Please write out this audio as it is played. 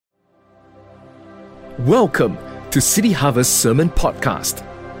Welcome to City Harvest Sermon Podcast.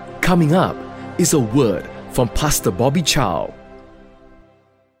 Coming up is a word from Pastor Bobby Chow.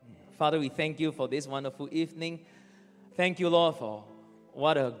 Father, we thank you for this wonderful evening. Thank you, Lord, for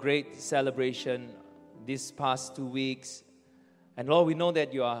what a great celebration these past 2 weeks. And Lord, we know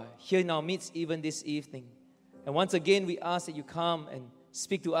that you are here in our midst even this evening. And once again, we ask that you come and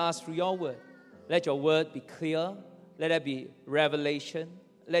speak to us through your word. Let your word be clear. Let there be revelation.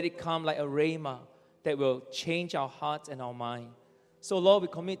 Let it come like a rhema that will change our hearts and our mind. So, Lord, we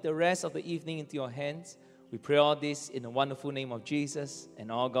commit the rest of the evening into your hands. We pray all this in the wonderful name of Jesus.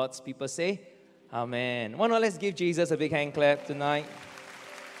 And all God's people say, Amen. Why not let's give Jesus a big hand clap tonight.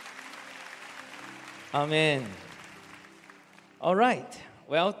 Amen. All right.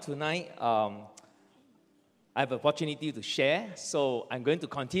 Well, tonight I have an opportunity to share. So I'm going to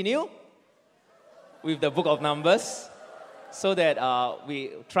continue with the book of Numbers, so that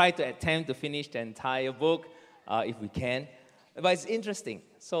we try to attempt to finish the entire book if we can. But it's interesting.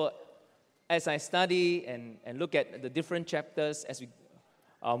 So as I study and look at the different chapters as we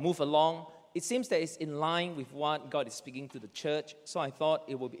move along, it seems that it's in line with what God is speaking to the church. So I thought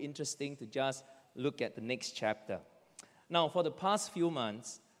it would be interesting to just look at the next chapter. Now, for the past few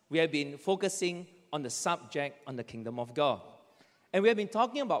months, we have been focusing on the subject on the kingdom of God. And we have been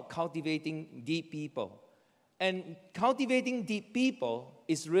talking about cultivating deep people. And cultivating deep people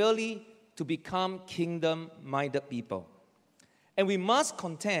is really to become kingdom-minded people. And we must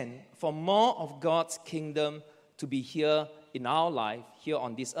contend for more of God's kingdom to be here in our life, here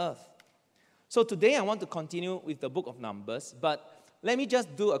on this earth. So today I want to continue with the book of Numbers, but let me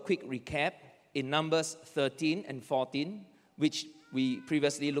just do a quick recap in Numbers 13 and 14, which we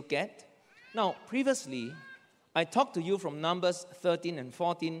previously looked at. Now, previously, I talked to you from Numbers 13 and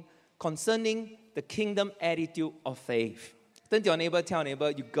 14 concerning the kingdom attitude of faith. Turn to your neighbor, tell your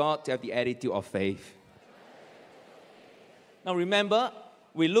neighbor, you got to have the attitude of faith. Now remember,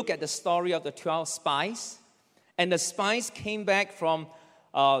 we look at the story of the 12 spies, and the spies came back from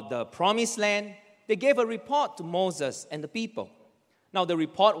the promised land. They gave a report to Moses and the people. Now the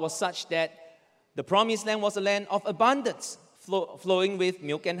report was such that the promised land was a land of abundance, flowing with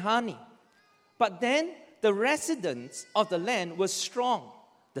milk and honey. But then the residents of the land were strong.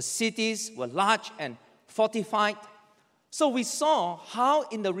 The cities were large and fortified. So we saw how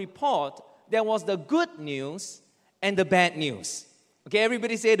in the report there was the good news and the bad news. Okay,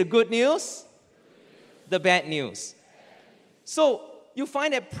 everybody say the good news, the bad news. So you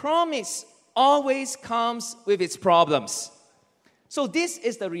find that promise always comes with its problems. So this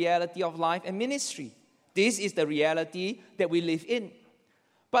is the reality of life and ministry. This is the reality that we live in.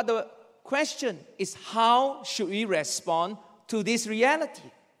 But the question is, how should we respond to this reality?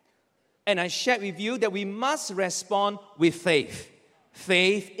 And I shared with you that we must respond with faith.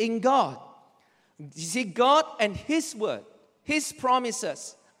 Faith in God. You see, God and His word, His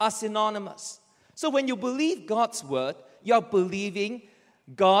promises are synonymous. So when you believe God's word, you're believing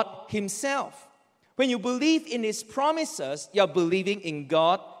God Himself. When you believe in His promises, you're believing in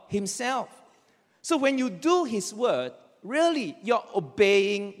God Himself. So when you do His word, really, you're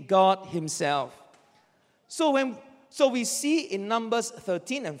obeying God Himself. So we see in Numbers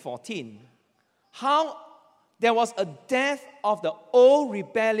 13 and 14 how there was a death of the old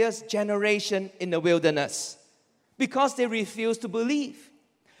rebellious generation in the wilderness because they refused to believe.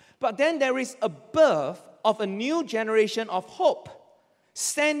 But then there is a birth of a new generation of hope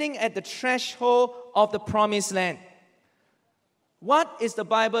standing at the threshold of the promised land. What is the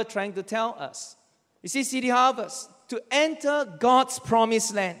Bible trying to tell us? You see, City Harvest, to enter God's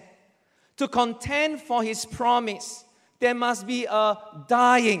promised land, to contend for His promise, there must be a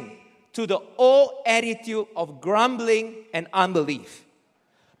dying to the old attitude of grumbling and unbelief.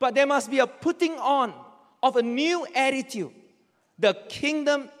 But there must be a putting on of a new attitude, the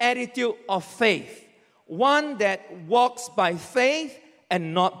kingdom attitude of faith, one that walks by faith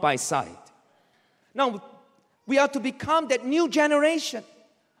and not by sight. Now, we are to become that new generation,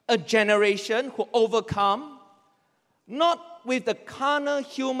 a generation who overcome not with the carnal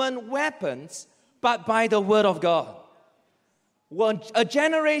human weapons, but by the word of God. A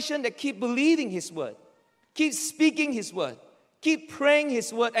generation that keep believing His word, keep speaking His word, keep praying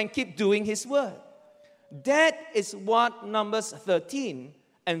His word, and keep doing His word. That is what Numbers 13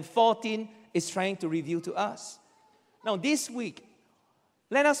 and 14 is trying to reveal to us. Now this week,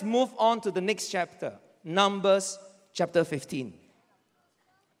 let us move on to the next chapter, Numbers chapter 15.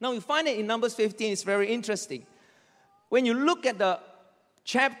 Now you find that in Numbers 15, it's very interesting. When you look at the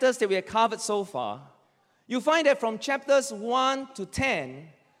chapters that we have covered so far, you find that from chapters 1 to 10,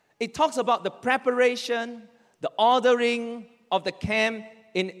 it talks about the preparation, the ordering of the camp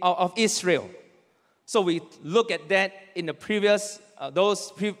of Israel. So we look at that in the previous,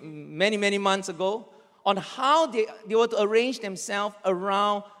 many months ago, on how they were to arrange themselves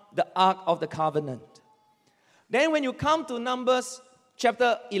around the Ark of the Covenant. Then when you come to Numbers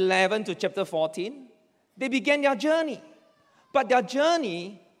chapter 11 to chapter 14, they began their journey. But their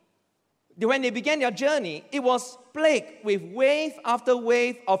journey, when they began their journey, it was plagued with wave after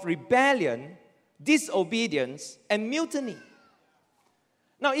wave of rebellion, disobedience, and mutiny.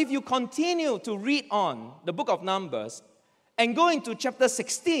 Now, if you continue to read on the book of Numbers and go into chapter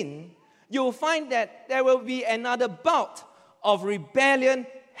 16, you will find that there will be another bout of rebellion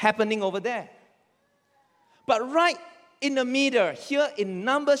happening over there. But right in the middle, here in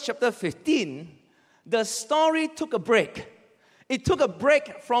Numbers chapter 15, the story took a break. It took a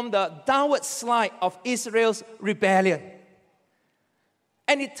break from the downward slide of Israel's rebellion.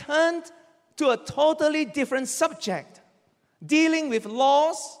 And it turned to a totally different subject, dealing with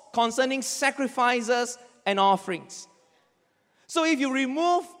laws concerning sacrifices and offerings. So if you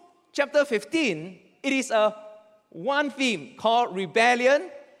remove chapter 15, it is a one theme called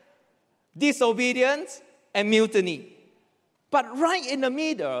rebellion, disobedience, and mutiny. But right in the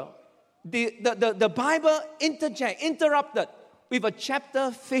middle, the Bible interrupted with a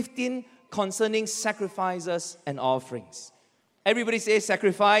chapter 15 concerning sacrifices and offerings. Everybody say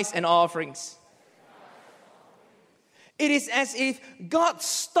sacrifice and offerings. It is as if God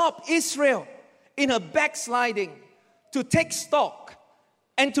stopped Israel in her backsliding to take stock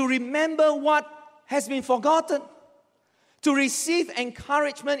and to remember what has been forgotten, to receive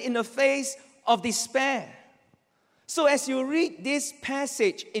encouragement in the face of despair. So as you read this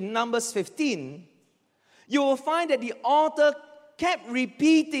passage in Numbers 15, you will find that the author kept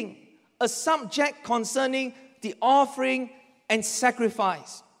repeating a subject concerning the offering and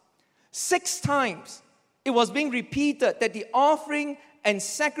sacrifice. 6 times it was being repeated that the offering and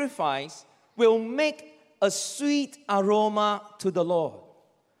sacrifice will make a sweet aroma to the Lord.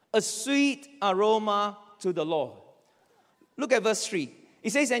 A sweet aroma to the Lord. Look at verse 3.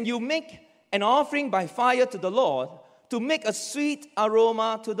 It says, and you make an offering by fire to the Lord to make a sweet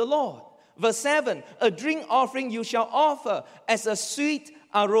aroma to the Lord. Verse 7, a drink offering you shall offer as a sweet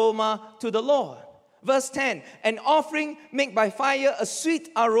aroma to the Lord. Verse 10, an offering made by fire, a sweet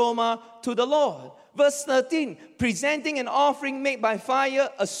aroma to the Lord. Verse 13, presenting an offering made by fire,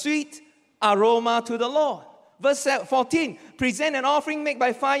 a sweet aroma to the Lord. Verse 14, present an offering made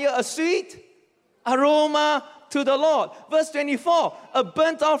by fire, a sweet aroma to the Lord. Verse 24, a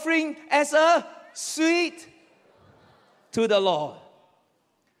burnt offering as a sweet to the Lord.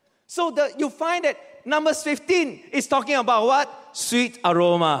 So you find that Numbers 15 is talking about what? Sweet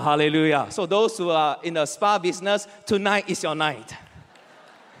aroma. Hallelujah. So those who are in the spa business, tonight is your night.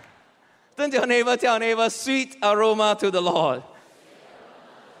 Turn to your neighbor, tell your neighbor, sweet aroma to the Lord.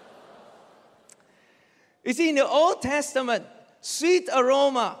 You see, in the Old Testament, sweet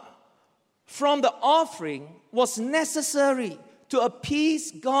aroma from the offering was necessary to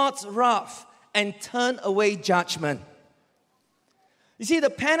appease God's wrath and turn away judgment. You see, the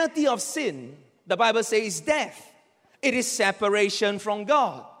penalty of sin, the Bible says, is death. It is separation from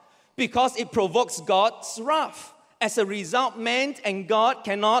God because it provokes God's wrath. As a result, man and God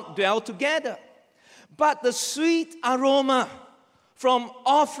cannot dwell together. But the sweet aroma from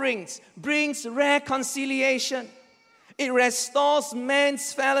offerings brings reconciliation. It restores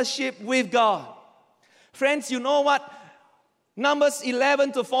man's fellowship with God. Friends, you know what? Numbers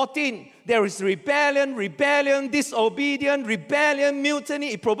 11 to 14, there is rebellion, disobedience, mutiny.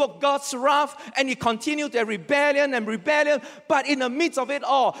 It provoked God's wrath, and it continued their rebellion. But in the midst of it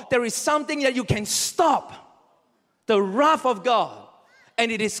all, there is something that you can stop the wrath of God,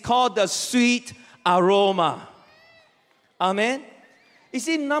 and it is called the sweet aroma. Amen? You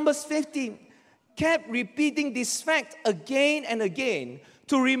see, Numbers 15 kept repeating this fact again and again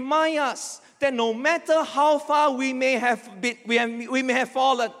to remind us that no matter how far we may have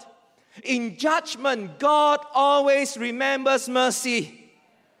fallen, in judgment, God always remembers mercy.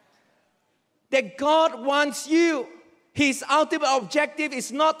 That God wants you. His ultimate objective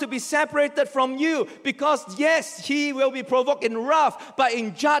is not to be separated from you because, yes, He will be provoked in wrath, but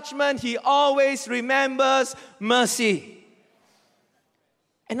in judgment, He always remembers mercy.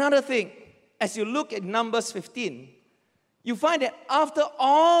 Another thing, as you look at Numbers 15, you find that after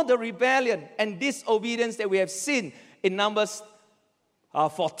all the rebellion and disobedience that we have seen in Numbers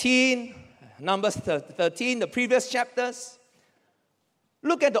 14, Numbers 13, the previous chapters,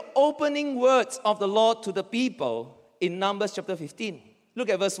 look at the opening words of the Lord to the people in Numbers chapter 15. Look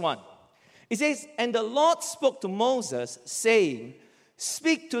at verse 1. It says, and the Lord spoke to Moses, saying,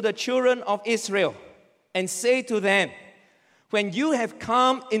 speak to the children of Israel and say to them, when you have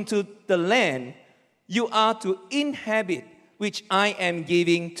come into the land you are to inhabit, which I am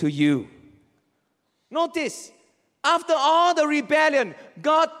giving to you. Notice, after all the rebellion,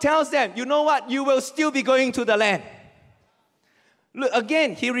 God tells them, you know what? You will still be going to the land. Look,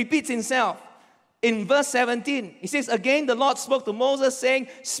 again, he repeats himself. In verse 17, he says, again, the Lord spoke to Moses, saying,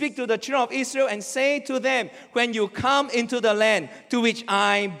 speak to the children of Israel and say to them, when you come into the land to which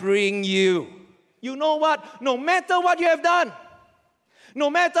I bring you. You know what? No matter what you have done, no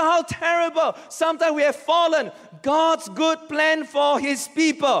matter how terrible, sometimes we have fallen, God's good plan for his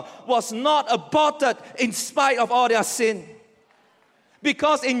people was not aborted in spite of all their sin.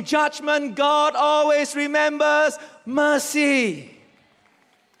 Because in judgment, God always remembers mercy.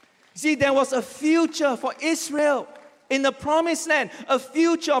 See, there was a future for Israel in the promised land, a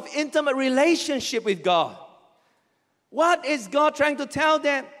future of intimate relationship with God. What is God trying to tell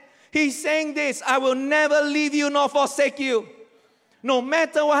them? He's saying this, I will never leave you nor forsake you. No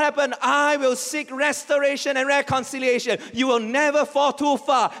matter what happened, I will seek restoration and reconciliation. You will never fall too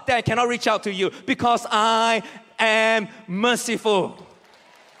far that I cannot reach out to you because I am merciful.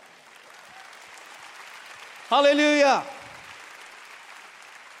 Hallelujah.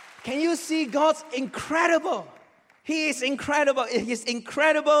 Can you see God's incredible? He is incredible. His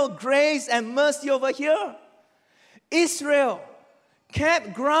incredible grace and mercy over here. Israel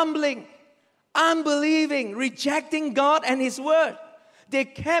kept grumbling, unbelieving, rejecting God and his word. They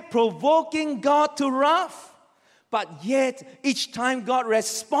kept provoking God to wrath. But yet, each time God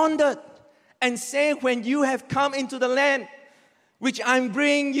responded and said, when you have come into the land which I'm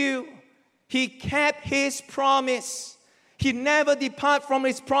bringing you, he kept his promise. He never departed from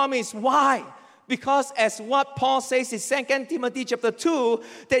his promise. Why? Because as what Paul says in 2 Timothy chapter 2,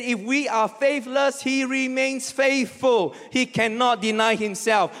 that if we are faithless, he remains faithful. He cannot deny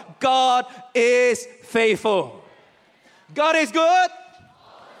himself. God is faithful. God is good.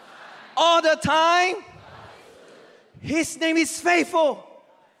 All the time. His name is faithful.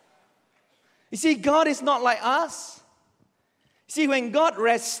 You see, God is not like us. See, when God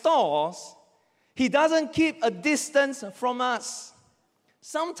restores, he doesn't keep a distance from us.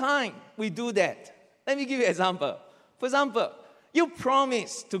 Sometimes we do that. Let me give you an example. For example, you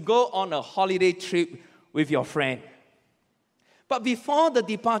promise to go on a holiday trip with your friend. But before the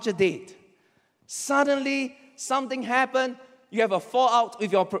departure date, suddenly something happened. You have a fallout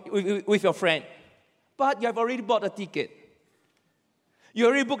with your friend. But you have already bought a ticket. You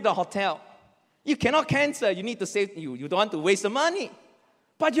already booked the hotel. You cannot cancel. You need to save. You don't want to waste the money.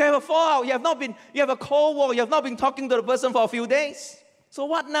 But you have a fallout. You have a cold war. You have not been talking to the person for a few days. So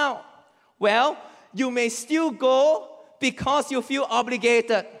what now? Well, you may still go because you feel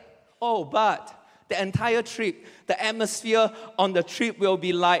obligated. Oh, but the entire trip, the atmosphere on the trip will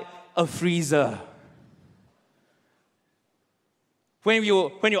be like a freezer. When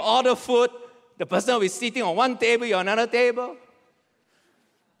you order food, the person will be sitting on one table, you're on another table.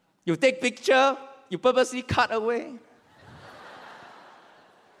 You take picture, you purposely cut away.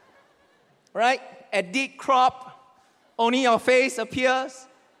 Right? Edit, crop, only your face appears.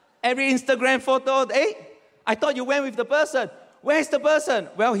 Every Instagram photo, hey, I thought you went with the person. Where's the person?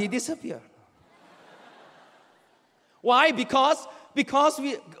 Well, he disappeared. Why? Because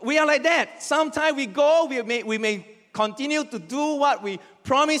we are like that. Sometimes we go, we may continue to do what we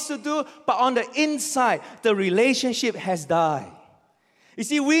promised to do, but on the inside, the relationship has died. You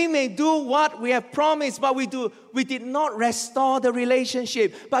see, we may do what we have promised, but we did not restore the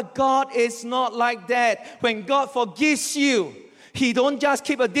relationship. But God is not like that. When God forgives you, he don't just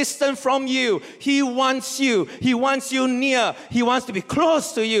keep a distance from you. He wants you. He wants you near. He wants to be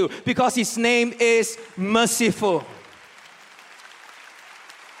close to you because his name is merciful.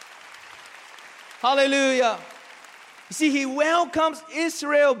 Hallelujah. You see, he welcomes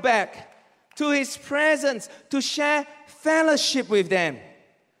Israel back to his presence to share fellowship with them.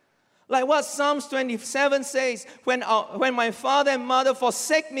 Like what Psalms 27 says, when my father and mother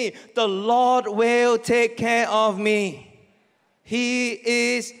forsake me, the Lord will take care of me. He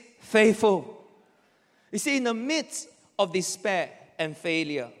is faithful. You see, in the midst of despair and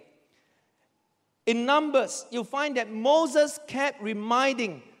failure, in Numbers, you'll find that Moses kept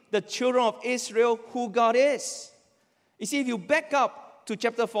reminding the children of Israel who God is. You see, if you back up to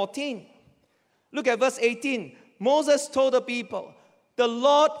chapter 14, look at verse 18. Moses told the people, the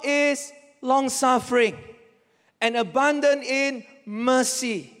Lord is long-suffering and abundant in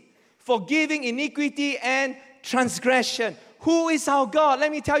mercy, forgiving iniquity and transgression. Who is our God?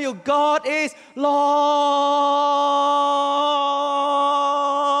 Let me tell you, God is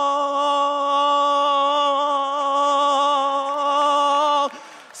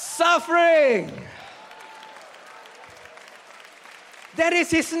long-suffering. That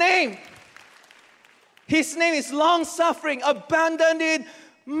is his name. His name is long-suffering, abundant in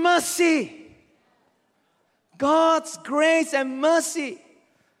mercy. God's grace and mercy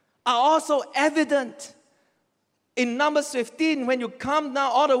are also evident in Numbers 15 when you come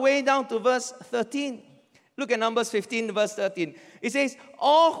down all the way down to verse 13. Look at Numbers 15, verse 13. It says,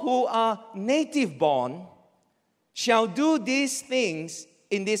 all who are native born shall do these things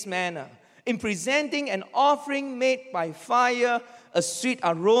in this manner, in presenting an offering made by fire, a sweet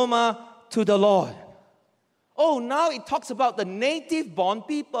aroma to the Lord. Oh, now it talks about the native-born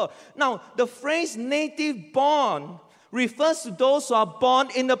people. Now, the phrase native-born refers to those who are born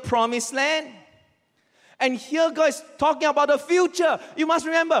in the promised land. And here God is talking about the future. You must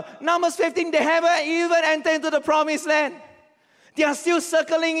remember, Numbers 15, they haven't even entered into the promised land. They are still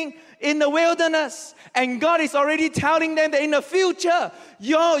circling in the wilderness. And God is already telling them that in the future,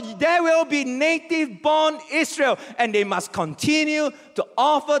 there will be native-born Israel. And they must continue to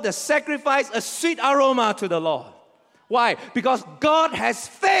offer the sacrifice, a sweet aroma to the Lord. Why? Because God has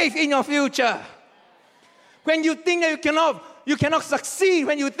faith in your future. When you think that you cannot succeed,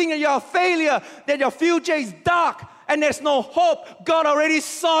 when you think that you're a failure, that your future is dark and there's no hope, God already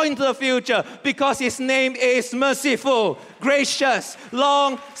saw into the future because His name is merciful, gracious,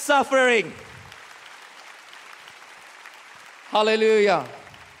 long-suffering. Hallelujah.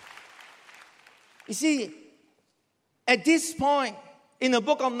 You see, at this point in the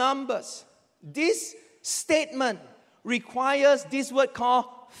book of Numbers, this statement requires this word called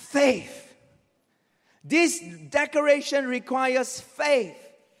faith. This declaration requires faith.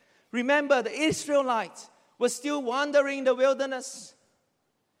 Remember, the Israelites were still wandering in the wilderness.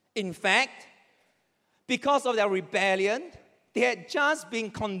 In fact, because of their rebellion, they had just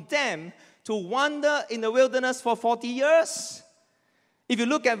been condemned to wander in the wilderness for 40 years. If you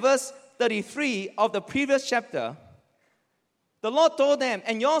look at verse 33 of the previous chapter, the Lord told them,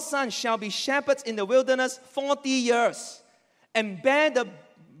 and your sons shall be shepherds in the wilderness 40 years and bear the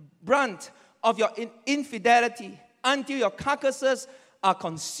brunt of your infidelity until your carcasses are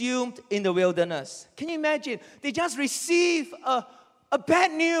consumed in the wilderness. Can you imagine? They just received a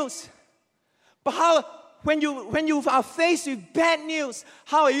bad news. But how, when you are faced with bad news,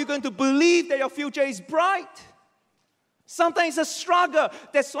 how are you going to believe that your future is bright? Sometimes it's a struggle.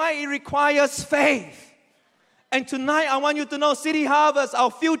 That's why it requires faith. And tonight I want you to know, City Harvest,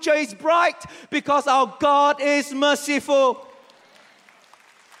 our future is bright because our God is merciful.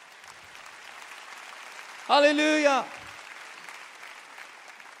 Hallelujah.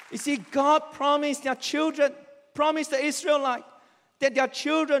 You see, God promised their children, promised the Israelites, that their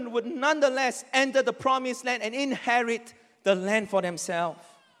children would nonetheless enter the promised land and inherit the land for themselves.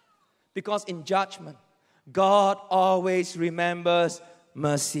 Because in judgment, God always remembers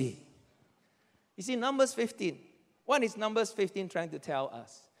mercy. You see, Numbers 15. What is Numbers 15 trying to tell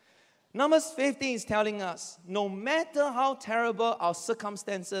us? Numbers 15 is telling us, no matter how terrible our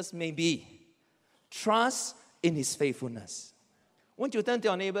circumstances may be, trust in His faithfulness. Won't you turn to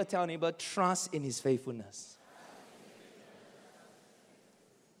your neighbor, tell your neighbor, trust in His faithfulness.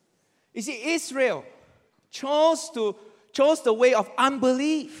 You see, Israel chose the way of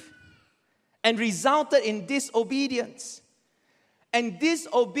unbelief and resulted in disobedience. And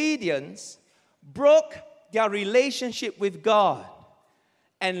disobedience broke their relationship with God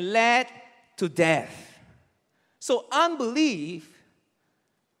and led to death. So unbelief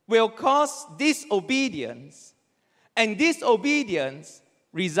will cause disobedience, and disobedience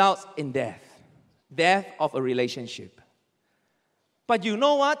results in death. Death of a relationship. But you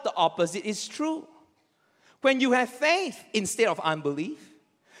know what? The opposite is true. When you have faith instead of unbelief,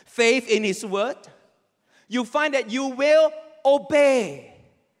 faith in His word, you find that you will obey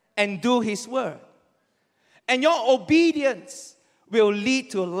and do His word. And your obedience will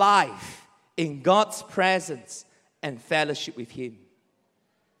lead to life in God's presence and fellowship with Him.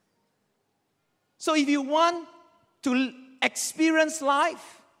 So if you want to experience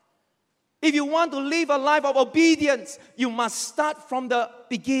life, if you want to live a life of obedience, you must start from the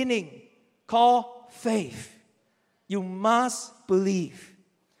beginning, called faith. You must believe.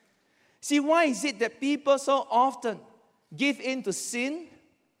 See, why is it that people so often give in to sin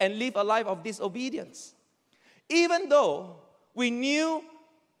and live a life of disobedience? Even though we knew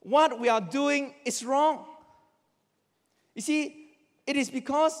what we are doing is wrong. You see, it is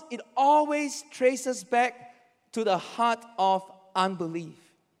because it always traces back to the heart of unbelief.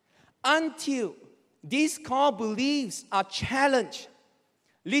 Until these core beliefs are challenged,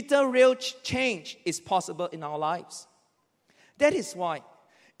 little real change is possible in our lives. That is why,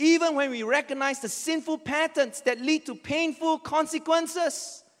 even when we recognize the sinful patterns that lead to painful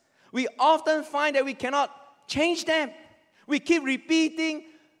consequences, we often find that we cannot change them. We keep repeating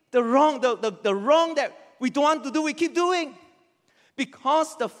The wrong that we don't want to do, we keep doing.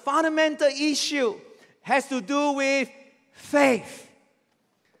 Because the fundamental issue has to do with faith.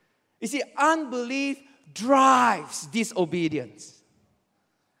 You see, unbelief drives disobedience.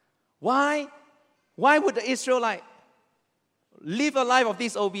 Why? Why would the Israelites live a life of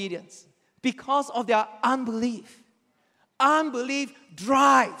disobedience? Because of their unbelief. Unbelief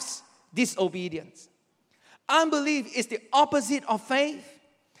drives disobedience. Unbelief is the opposite of faith.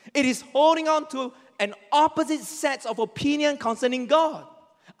 It is holding on to an opposite set of opinion concerning God.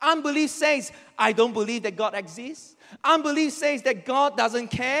 Unbelief says, I don't believe that God exists. Unbelief says that God doesn't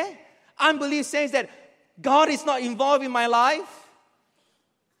care. Unbelief says that God is not involved in my life.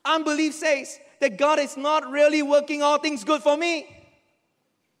 Unbelief says that God is not really working all things good for me.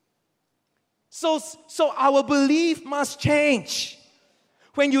 So our belief must change.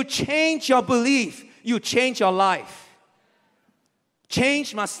 When you change your belief, you change your life.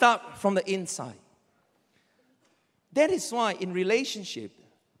 Change must start from the inside. That is why in relationship,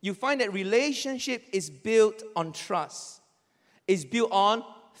 you find that relationship is built on trust. It's built on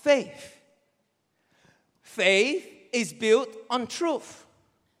faith. Faith is built on truth.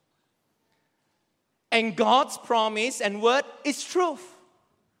 And God's promise and word is truth.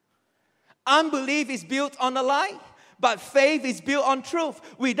 Unbelief is built on a lie, but faith is built on truth.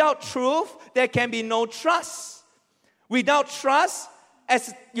 Without truth, there can be no trust. Without trust,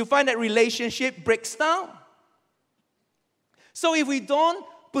 as you find that relationship breaks down. So if we don't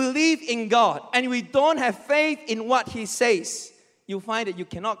believe in God and we don't have faith in what He says, you find that you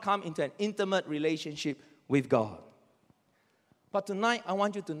cannot come into an intimate relationship with God. But tonight, I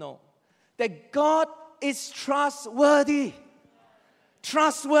want you to know that God is trustworthy.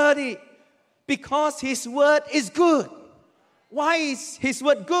 Trustworthy. Because His word is good. Why is His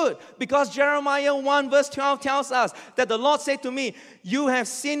word good? Because Jeremiah 1 verse 12 tells us that the Lord said to me, you have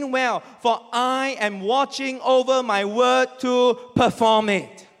sinned well, for I am watching over my word to perform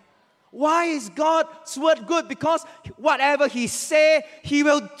it. Why is God's word good? Because whatever He says, He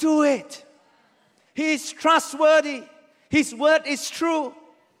will do it. He is trustworthy. His word is true.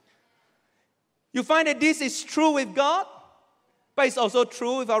 You find that this is true with God, but it's also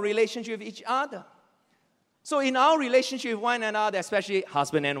true with our relationship with each other. So in our relationship with one another, especially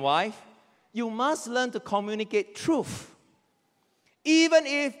husband and wife, you must learn to communicate truth. Even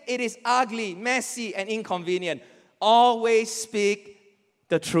if it is ugly, messy, and inconvenient, always speak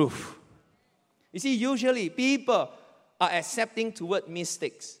the truth. You see, usually people are accepting toward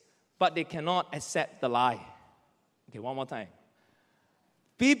mistakes, but they cannot accept the lie. Okay, one more time.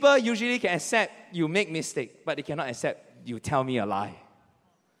 People usually can accept you make mistake, but they cannot accept you tell me a lie.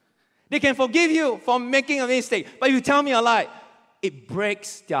 They can forgive you for making a mistake, but you tell me a lie. It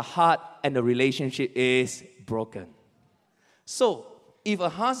breaks their heart and the relationship is broken. So, if a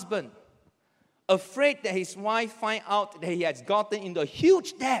husband afraid that his wife find out that he has gotten into a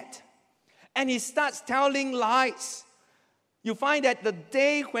huge debt and he starts telling lies, you find that the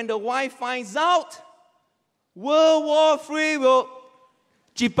day when the wife finds out, World War III will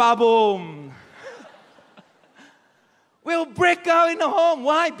jipaboom. Will break out in the home.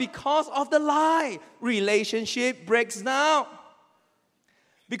 Why? Because of the lie. Relationship breaks down.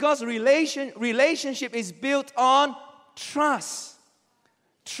 Because relationship is built on trust.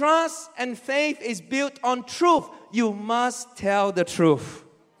 Trust and faith is built on truth. You must tell the truth.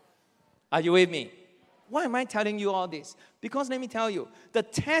 Are you with me? Why am I telling you all this? Because let me tell you, the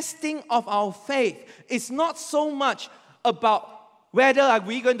testing of our faith is not so much about whether are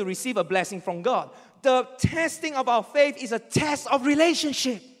we going to receive a blessing from God. The testing of our faith is a test of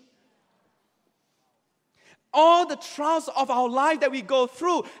relationship. All the trials of our life that we go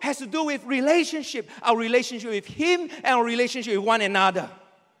through has to do with relationship. Our relationship with Him and our relationship with one another.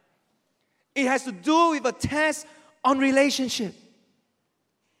 It has to do with a test on relationship.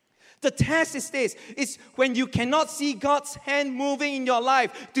 The test is this. It's when you cannot see God's hand moving in your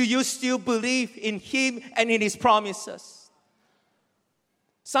life, do you still believe in Him and in His promises?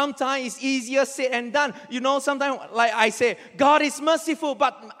 Sometimes it's easier said and done. You know, sometimes, like I say, God is merciful,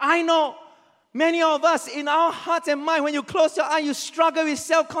 but I know many of us in our heart and mind, when you close your eyes, you struggle with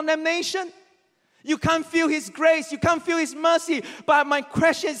self-condemnation. You can't feel His grace. You can't feel His mercy. But my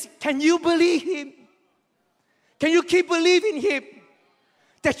question is, can you believe Him? Can you keep believing Him?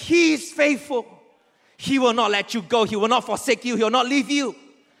 That He is faithful. He will not let you go. He will not forsake you. He will not leave you.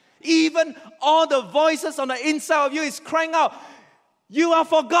 Even all the voices on the inside of you is crying out, you are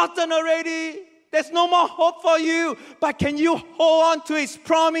forgotten already. There's no more hope for you. But can you hold on to His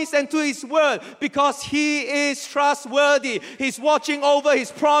promise and to His word? Because He is trustworthy. He's watching over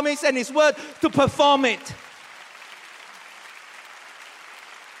His promise and His word to perform it.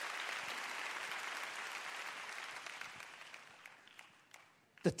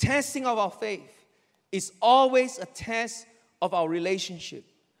 The testing of our faith is always a test of our relationship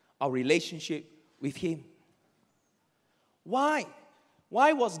with Him. Why?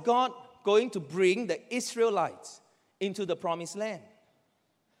 Why was God going to bring the Israelites into the promised land?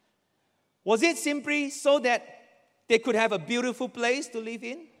 Was it simply so that they could have a beautiful place to live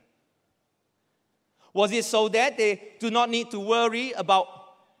in? Was it so that they do not need to worry about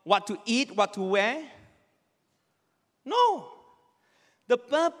what to eat, what to wear? No. The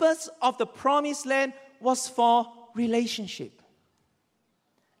purpose of the promised land was for relationship.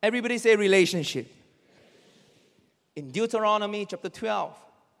 Everybody say relationship. In Deuteronomy chapter 12,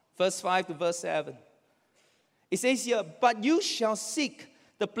 verse 5 to verse 7, it says here, "But you shall seek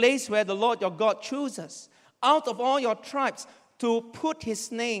the place where the Lord your God chooses out of all your tribes to put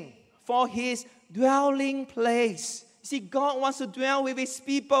His name for His dwelling place." See, God wants to dwell with His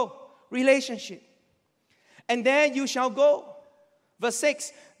people, relationship. "And there you shall go." Verse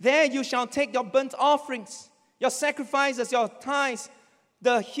 6, "There you shall take your burnt offerings, your sacrifices, your tithes,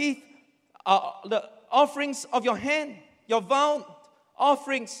 the offerings of your hand, your vow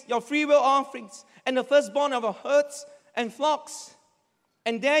offerings, your freewill offerings, and the firstborn of your herds and flocks.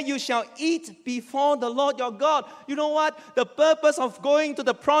 And there you shall eat before the Lord your God." You know what? The purpose of going to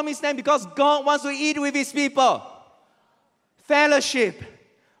the promised land, because God wants to eat with His people. Fellowship,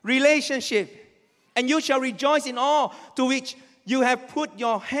 relationship. "And you shall rejoice in all to which you have put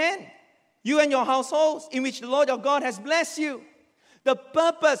your hand, you and your households, in which the Lord your God has blessed you." The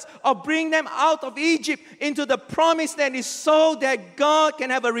purpose of bringing them out of Egypt into the promised land is so that God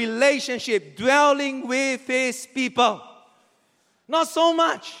can have a relationship dwelling with His people. Not so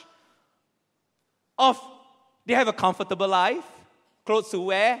much of they have a comfortable life, clothes to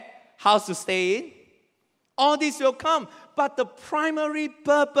wear, house to stay in. All this will come, but the primary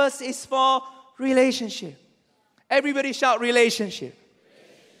purpose is for relationship. Everybody shout relationship.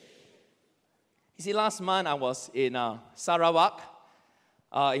 You see, last month I was in Sarawak,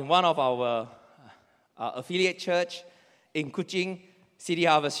 in one of our affiliate church in Kuching, City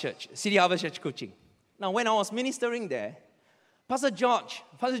Harvest Church Kuching. Now, when I was ministering there, Pastor George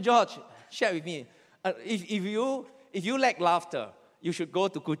shared with me, if you lack laughter, you should go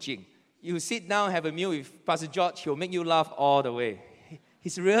to Kuching. You sit down, have a meal with Pastor George, he'll make you laugh all the way.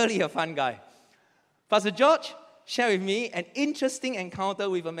 He's really a fun guy. Pastor George shared with me an interesting encounter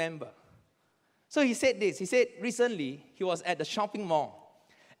with a member. So he said this, he said recently he was at the shopping mall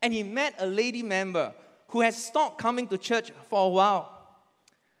and he met a lady member who has stopped coming to church for a while.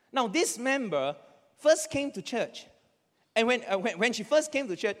 Now this member first came to church, and when she first came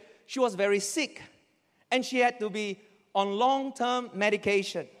to church, she was very sick and she had to be on long-term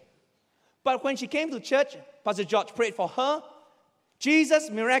medication. But when she came to church, Pastor George prayed for her. Jesus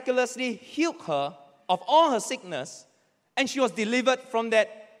miraculously healed her of all her sickness, and she was delivered from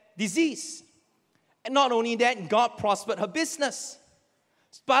that disease. And not only that, God prospered her business.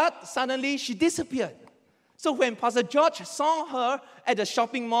 But suddenly she disappeared. So when Pastor George saw her at the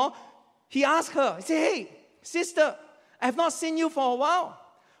shopping mall, he asked her, he said, "Hey, sister, I have not seen you for a while.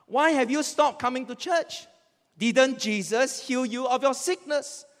 Why have you stopped coming to church? Didn't Jesus heal you of your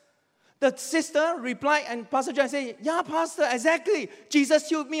sickness?" The sister replied, and Pastor John said, "Yeah, Pastor, exactly. Jesus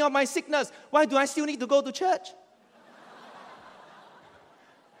healed me of my sickness. Why do I still need to go to church?"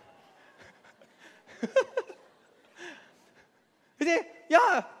 He said,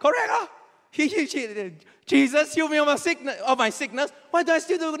 "Yeah, correct. Jesus healed me of my sickness. Why do I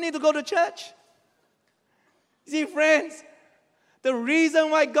still need to go to church?" See, friends, the reason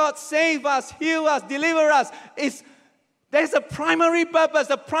why God saved us, healed us, delivered us is there's a primary purpose.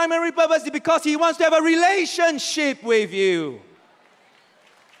 The primary purpose is because He wants to have a relationship with you.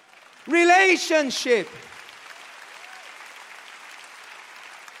 Relationship.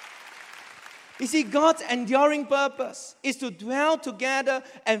 You see, God's enduring purpose is to dwell together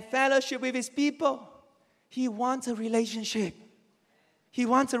and fellowship with His people. He wants a relationship. He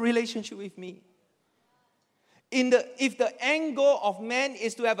wants a relationship with me. If the end goal of man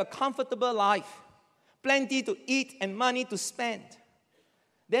is to have a comfortable life, plenty to eat and money to spend,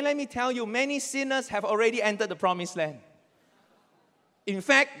 then let me tell you, many sinners have already entered the promised land. In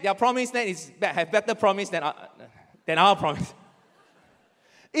fact, their promised land have better promise than our promise.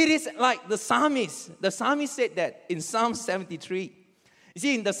 It is like the psalmist. The psalmist said that in Psalm 73. You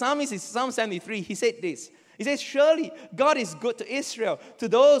see, in the psalmist in Psalm 73, he said this. He says, "Surely God is good to Israel, to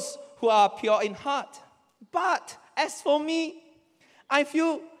those who are pure in heart. But as for me, I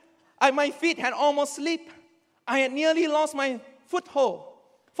feel my feet had almost slipped. I had nearly lost my foothold.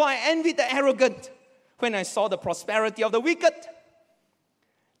 For I envied the arrogant when I saw the prosperity of the wicked.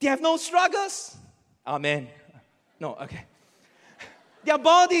 They have no struggles." Amen. No, okay. Their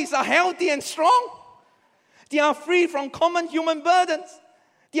bodies are healthy and strong. They are free from common human burdens.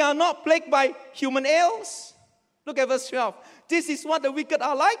 They are not plagued by human ills. Look at verse 12. This is what the wicked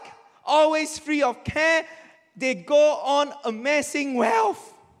are like. Always free of care. They go on amassing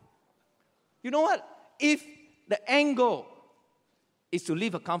wealth. You know what? If the end goal is to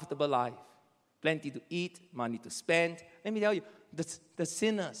live a comfortable life, plenty to eat, money to spend, let me tell you, the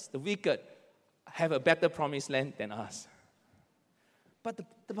sinners, the wicked, have a better promised land than us. But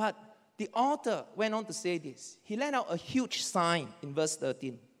the author went on to say this. He laid out a huge sign in verse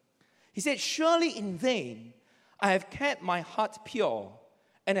 13. He said, surely in vain I have kept my heart pure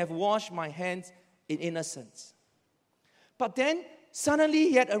and have washed my hands in innocence. But then suddenly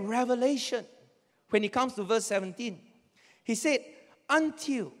he had a revelation when he comes to verse 17. He said,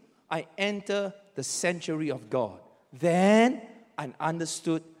 until I enter the sanctuary of God, then I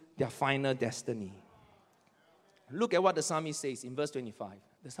understood their final destiny. Look at what the psalmist says in verse 25.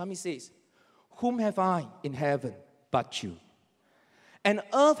 The psalmist says, whom have I in heaven but you? And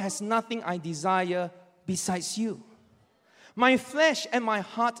earth has nothing I desire besides you. My flesh and my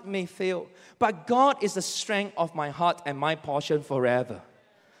heart may fail, but God is the strength of my heart and my portion forever.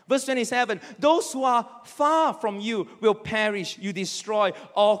 Verse 27, those who are far from you will perish. You destroy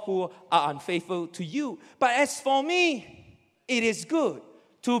all who are unfaithful to you. But as for me, it is good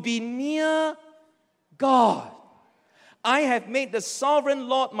to be near God. I have made the sovereign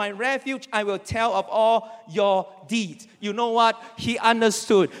Lord my refuge. I will tell of all your deeds. You know what? He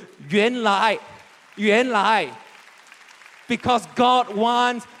understood. 原来, because God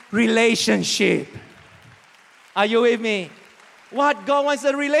wants relationship. Are you with me? What? God wants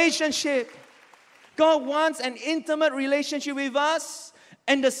a relationship. God wants an intimate relationship with us.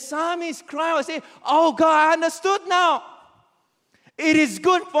 And the psalmist cried and said, oh God, I understood now. It is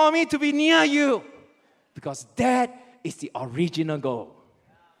good for me to be near you. Because that is the original goal.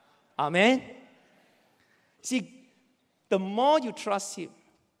 Amen? See, the more you trust Him,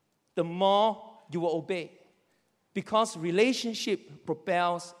 the more you will obey. Because relationship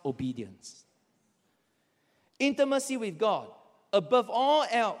propels obedience. Intimacy with God, above all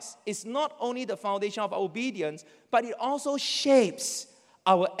else, is not only the foundation of our obedience, but it also shapes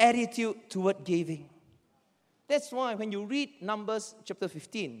our attitude toward giving. That's why when you read Numbers chapter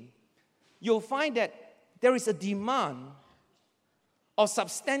 15, you'll find that there is a demand or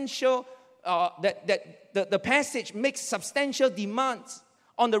substantial, the passage makes substantial demands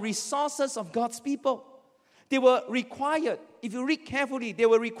on the resources of God's people. They were required, if you read carefully, they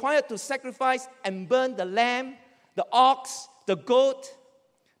were required to sacrifice and burn the lamb, the ox, the goat.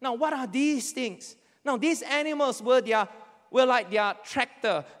 Now, what are these things? Now, these animals were like their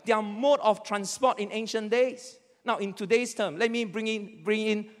tractor, their mode of transport in ancient days. Now, in today's term, let me bring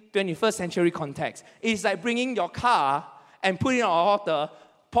in 21st century context. It's like bringing your car and putting it on water,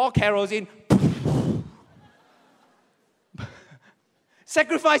 pour kerosene,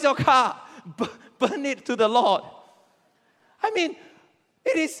 sacrifice your car, burn it to the Lord. I mean,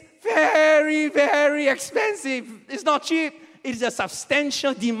 it is very, very expensive. It's not cheap. It is a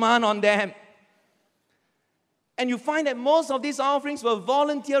substantial demand on them. And you find that most of these offerings were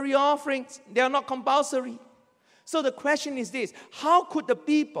voluntary offerings. They are not compulsory. So the question is this: how could the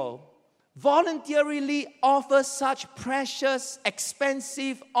people voluntarily offer such precious,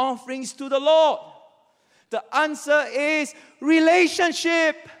 expensive offerings to the Lord? The answer is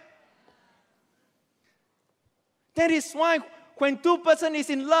relationship. That is why when two persons is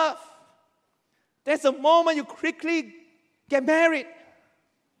in love, that's the moment you quickly get married.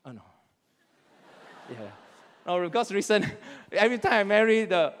 Oh no. Yeah. No, because every time I marry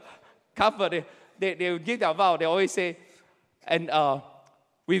the couple, they will give their vow. They always say, and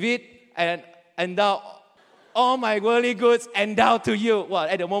with it, and endow all my worldly goods, endow to you. Well,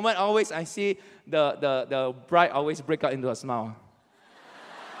 at the moment, always I see the bride always break out into a smile.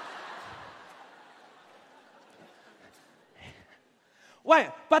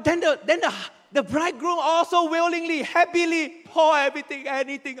 Why? But then the bridegroom also willingly, happily pour everything,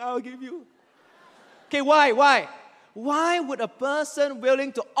 anything I'll give you. Okay, why? Why would a person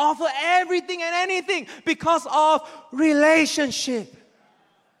willing to offer everything and anything? Because of relationship.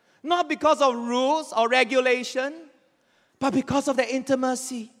 Not because of rules or regulation, but because of the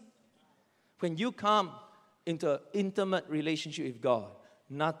intimacy. When you come into an intimate relationship with God,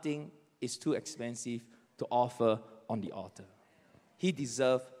 nothing is too expensive to offer on the altar. He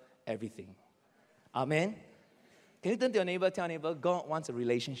deserves everything. Amen? Can you turn to your neighbor, tell your neighbor, God wants a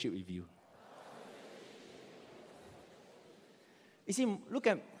relationship with you. You see,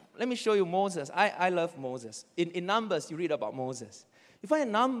 let me show you Moses. I love Moses. In Numbers, you read about Moses. You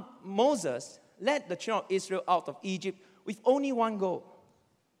find Moses led the children of Israel out of Egypt with only one goal.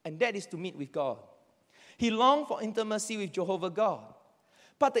 and that is to meet with God. He longed for intimacy with Jehovah God.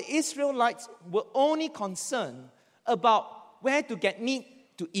 But the Israelites were only concerned about where to get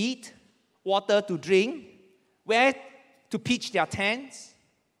meat to eat, water to drink, where to pitch their tents.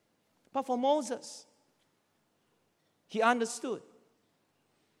 But for Moses, he understood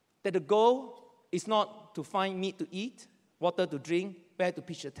that the goal is not to find meat to eat, water to drink, where to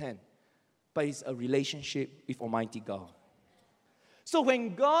pitch a tent, but it's a relationship with Almighty God. So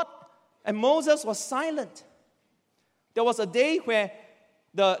when God and Moses was silent, there was a day where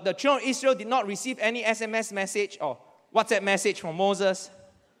the children of Israel did not receive any SMS message or WhatsApp message from Moses.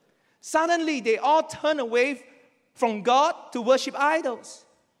 Suddenly, they all turned away from God to worship idols.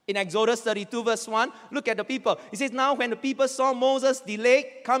 In Exodus 32 verse 1, look at the people. It says, now when the people saw Moses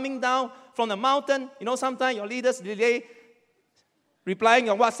delayed coming down from the mountain, sometimes your leaders delay replying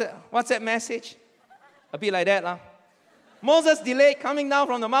your WhatsApp message. A bit like that. Moses delayed coming down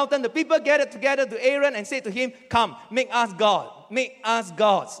from the mountain. The people gathered together to Aaron and said to him, come, make us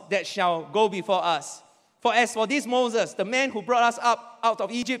gods that shall go before us. For as for this Moses, the man who brought us up out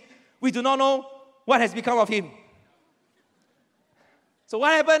of Egypt, we do not know what has become of him. So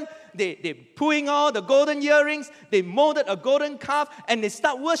what happened? They pulling all the golden earrings, they molded a golden calf, and they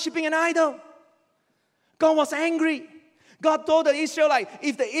start worshiping an idol. God was angry. God told the Israelites,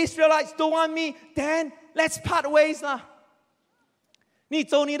 if the Israelites don't want me, then let's part ways. 你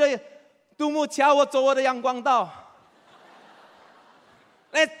走你的独木桥，我走我的阳光道。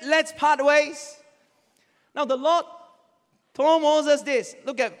Let's part ways. Now the Lord told Moses this.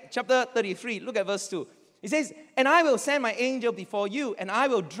 Look at chapter 33. Look at verse 2. He says, and I will send my angel before you, and I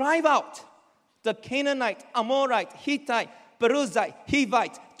will drive out the Canaanite, Amorite, Hittite, Perizzite,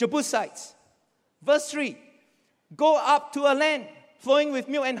 Hivite, Jebusites. Verse 3, go up to a land flowing with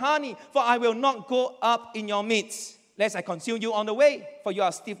milk and honey, for I will not go up in your midst, lest I consume you on the way, for you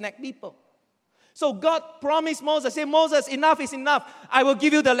are stiff-necked people. So God promised Moses, say, Moses, enough is enough. I will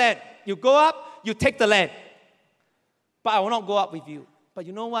give you the land. You go up, you take the land. But I will not go up with you. But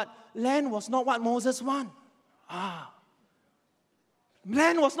you know what? Land was not what Moses wanted.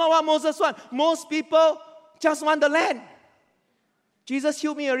 Land was not what Moses wanted. Most people just want the land. Jesus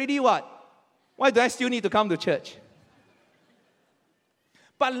healed me already, what? Why do I still need to come to church?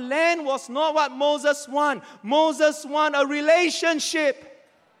 But land was not what Moses wanted. Moses wanted a relationship.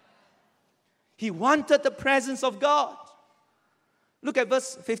 He wanted the presence of God. Look at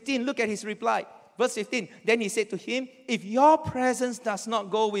verse 15. Look at his reply. Verse 15, then he said to him, if your presence does not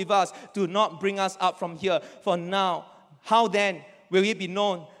go with us, do not bring us up from here. For now, how then will it be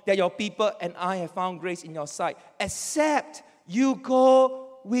known that your people and I have found grace in your sight, except you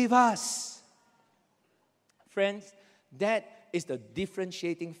go with us? Friends, that is the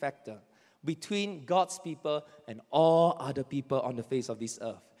differentiating factor between God's people and all other people on the face of this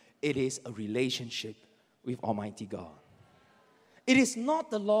earth. It is a relationship with Almighty God. It is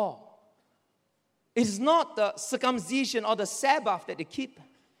not the law. It is not the circumcision or the Sabbath that they keep.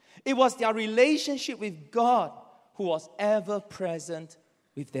 It was their relationship with God who was ever present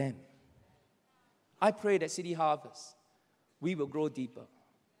with them. I pray that City Harvest, we will grow deeper.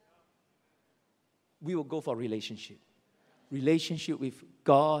 We will go for relationship. Relationship with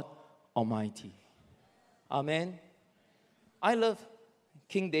God Almighty. Amen. I love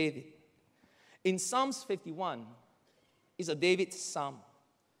King David. In Psalms 51, it's a David psalm.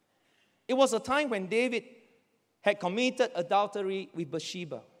 It was a time when David had committed adultery with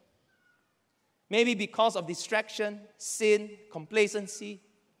Bathsheba. Maybe because of distraction, sin, complacency.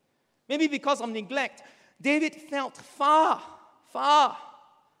 Maybe because of neglect. David felt far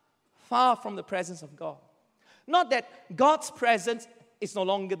from the presence of God. Not that God's presence is no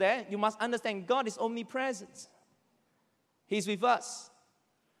longer there. You must understand God is omnipresent. He's with us.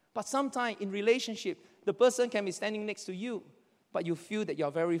 But sometimes in relationship, the person can be standing next to you, but you feel that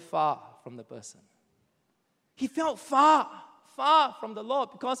you're very far from the person. He felt far from the Lord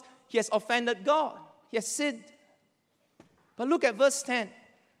because he has offended God. He has sinned. But look at verse 10.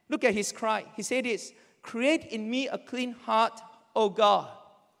 Look at his cry. He said this, create in me a clean heart, O God,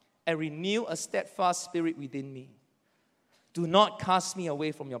 and renew a steadfast spirit within me. Do not cast me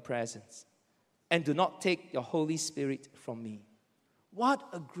away from your presence, and do not take your Holy Spirit from me. What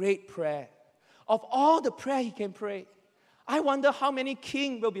a great prayer. Of all the prayer he can pray, I wonder how many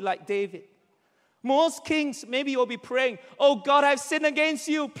kings will be like David. Most kings maybe will be praying, oh God, I've sinned against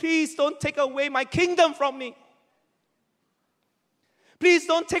you. Please don't take away my kingdom from me. Please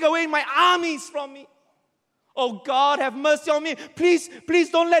don't take away my armies from me. Oh God, have mercy on me. Please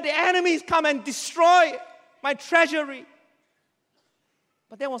don't let the enemies come and destroy my treasury.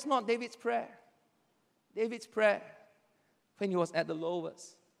 But that was not David's prayer. David's prayer, when he was at the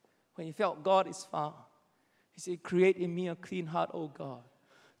lowest, when he felt God is far, he said, create in me a clean heart, O God.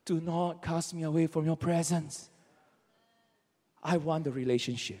 Do not cast me away from your presence. I want the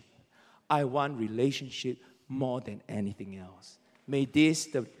relationship. I want relationship more than anything else. May this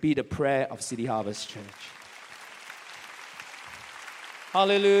be the prayer of City Harvest Church.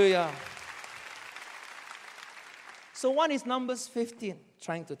 Hallelujah. So what is Numbers 15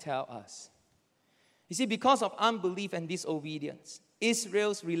 trying to tell us? You see, because of unbelief and disobedience,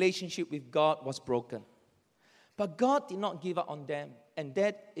 Israel's relationship with God was broken. But God did not give up on them. And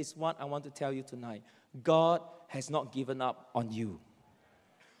that is what I want to tell you tonight. God has not given up on you.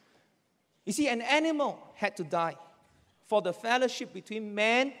 You see, an animal had to die for the fellowship between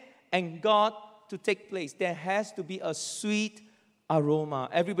man and God to take place. There has to be a sweet aroma.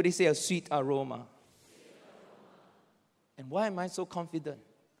 Everybody say a sweet aroma. And why am I so confident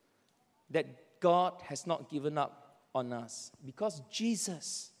that God has not given up on us? Because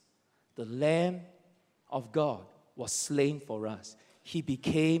Jesus, the Lamb of God, was slain for us. He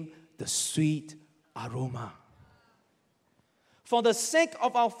became the sweet aroma. For the sake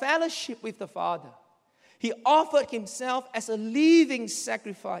of our fellowship with the Father, He offered Himself as a living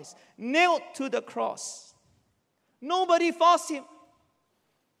sacrifice, nailed to the cross. Nobody forced Him.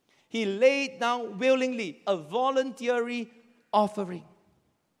 He laid down willingly a voluntary offering.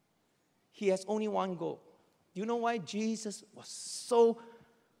 He has only one goal. Do you know why Jesus was so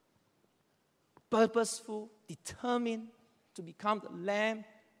purposeful, determined to become the lamb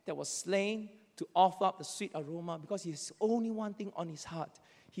that was slain to offer up the sweet aroma? Because He has only one thing on His heart.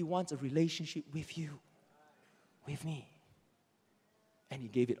 He wants a relationship with you, with me. And He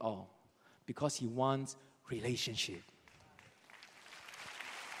gave it all because He wants relationship.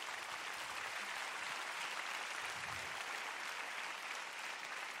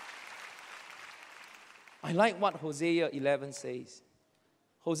 I like what Hosea 11 says.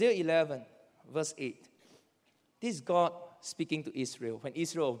 Hosea 11, verse 8. This is God speaking to Israel when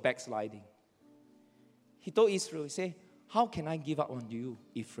Israel was backsliding. He told Israel, He said, how can I give up on you,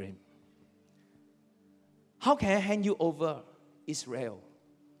 Ephraim? How can I hand you over, Israel?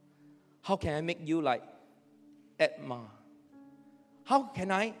 How can I make you like Edmah? How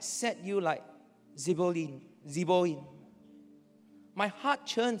can I set you like Zeboim? My heart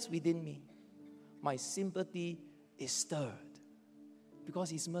churns within me. My sympathy is stirred because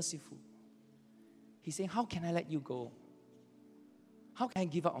He's merciful. He's saying, how can I let you go? How can I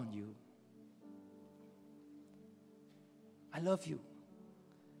give up on you? I love you.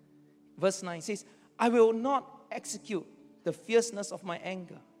 Verse 9 says, I will not execute the fierceness of my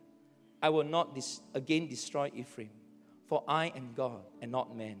anger. I will not again destroy Ephraim, for I am God and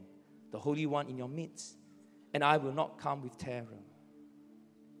not man, the Holy One in your midst, and I will not come with terror.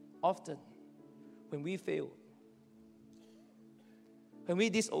 Often, when we fail, when we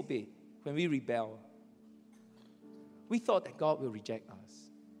disobey, when we rebel, we thought that God will reject us.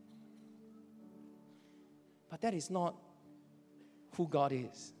 But that is not who God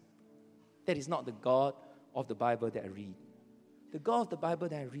is. That is not the God of the Bible that I read. The God of the Bible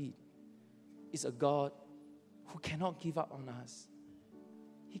that I read is a God who cannot give up on us.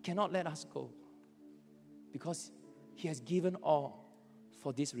 He cannot let us go because He has given all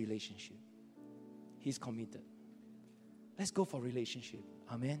for this relationship. He's committed. Let's go for relationship.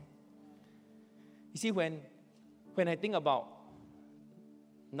 Amen. You see, when I think about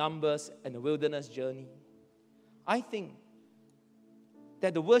Numbers and the wilderness journey, I think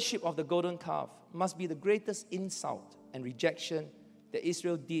that the worship of the golden calf must be the greatest insult and rejection that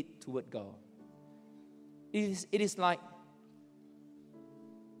Israel did toward God. It is like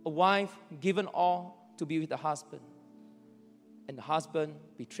a wife given all to be with the husband, and the husband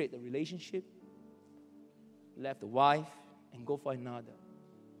betrayed the relationship, left the wife, and go for another.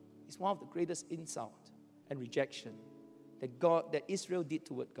 It's one of the greatest insult and rejection that Israel did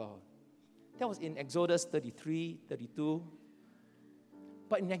toward God. That was in Exodus 33, 32.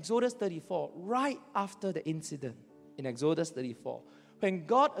 But in Exodus 34, right after the incident, in Exodus 34, when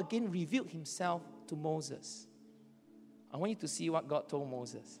God again revealed Himself to Moses, I want you to see what God told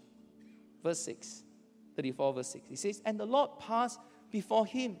Moses. Verse 6, 34 verse 6. He says, and the Lord passed before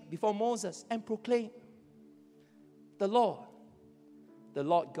Moses, and proclaimed, the Lord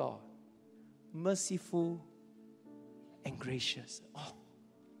God, merciful and gracious. Oh,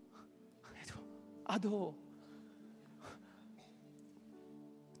 Adore.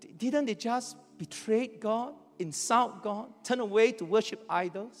 Didn't they just betray God, insult God, turn away to worship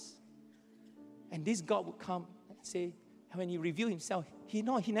idols? And this God would come and say, when He revealed Himself, He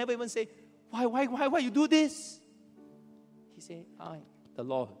never even say, why you do this? He said, I, the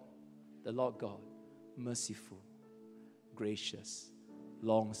Lord God, merciful, gracious,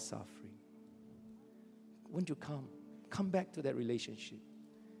 long-suffering. Won't you come? Come back to that relationship.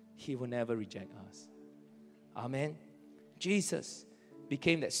 He will never reject us. Amen. Jesus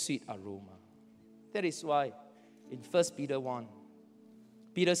became that sweet aroma. That is why in 1 Peter 1,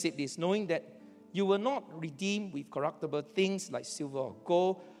 Peter said this, knowing that you were not redeemed with corruptible things like silver or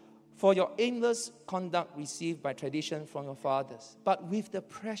gold, for your aimless conduct received by tradition from your fathers, but with the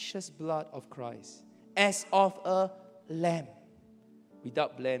precious blood of Christ, as of a lamb,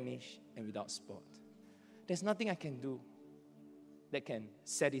 without blemish and without spot. There's nothing I can do that can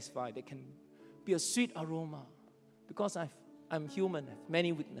satisfy, that can be a sweet aroma, because I'm human, I have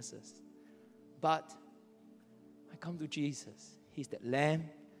many weaknesses. But I come to Jesus. He's that lamb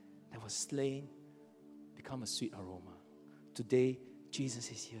that was slain, become a sweet aroma. Today, Jesus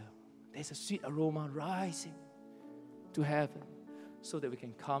is here. There's a sweet aroma rising to heaven so that we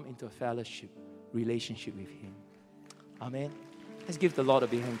can come into a fellowship, relationship with Him. Amen. Let's give the Lord a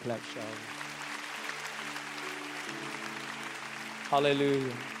big hand clap, shall we?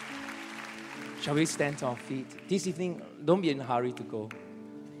 Hallelujah. Shall we stand to our feet? This evening, don't be in a hurry to go,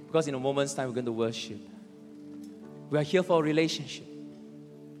 because in a moment's time, we're going to worship. We are here for a relationship.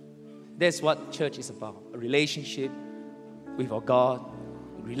 That's what church is about. A relationship with our God,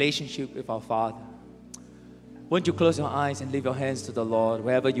 a relationship with our Father. Won't you close your eyes and lift your hands to the Lord,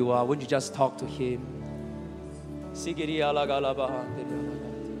 wherever you are? Won't you just talk to Him?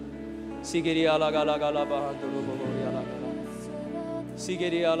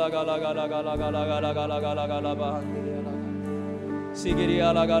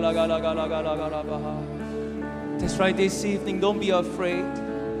 That's right, this evening, don't be afraid.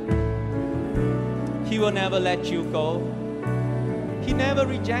 He will never let you go. He never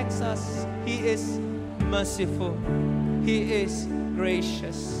rejects us. He is merciful. He is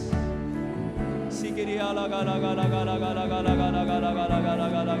gracious.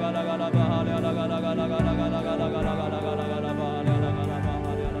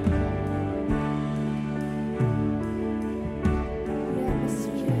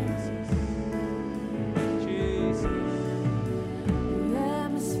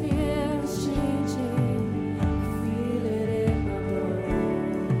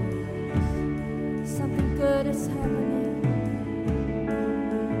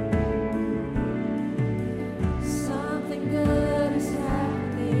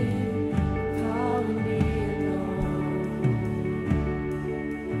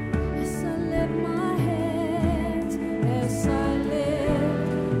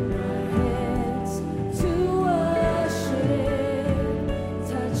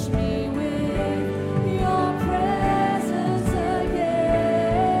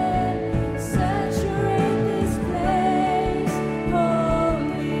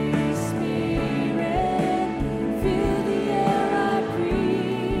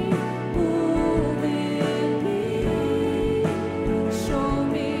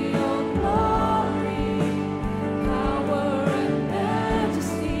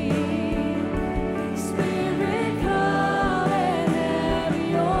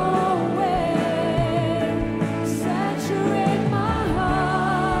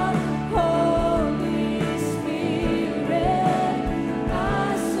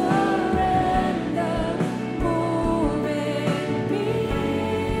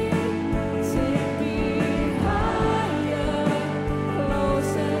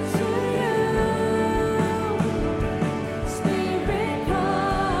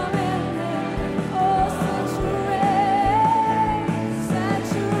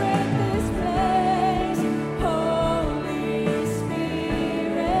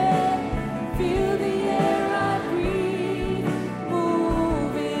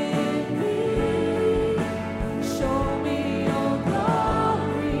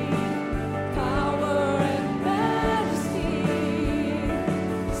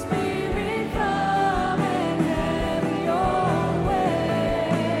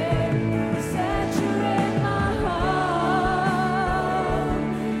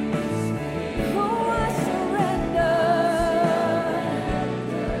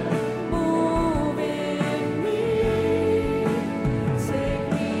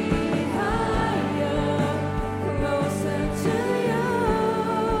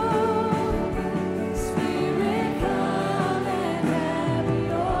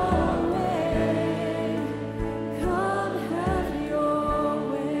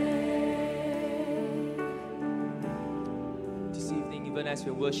 As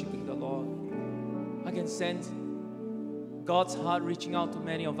we're worshiping the Lord, I can sense God's heart reaching out to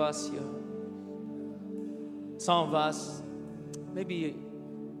many of us here. Some of us, maybe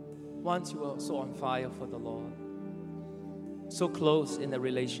once you were so on fire for the Lord. so close in a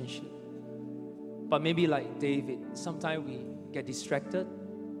relationship. But maybe like David, sometimes we get distracted.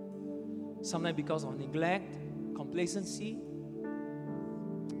 Sometimes because of neglect, complacency.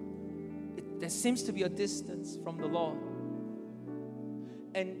 There seems to be a distance from the Lord.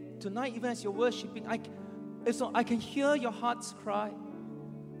 And tonight, even as you're worshiping, I can hear your heart's cry.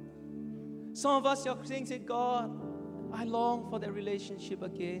 Some of us, you're saying, say, God, I long for that relationship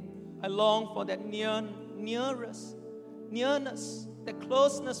again. I long for that nearness, that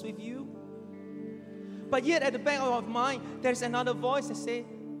closeness with you. But yet at the back of our mind, there's another voice that says,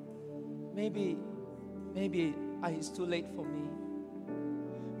 maybe it's too late for me.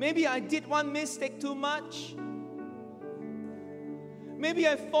 Maybe I did one mistake too much. Maybe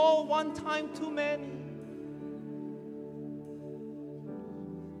I fall one time too many.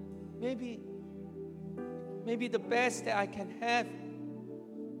 Maybe the best that I can have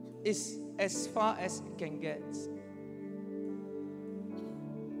is as far as it can get.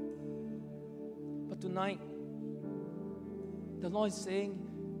 But tonight, the Lord is saying,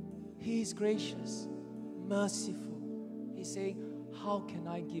 He is gracious, merciful. He's saying, how can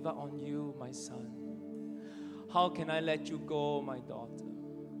I give up on you, my son? How can I let you go, my daughter?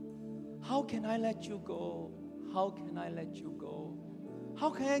 How can I let you go? How can I let you go? How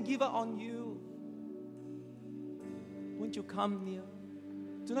can I give up on you? Won't you come near?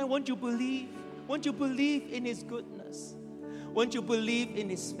 Tonight, won't you believe? Won't you believe in His goodness? Won't you believe in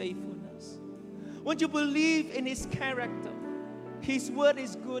His faithfulness? Won't you believe in His character? His word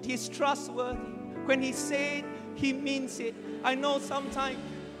is good. He's trustworthy. When He said, He means it. I know sometimes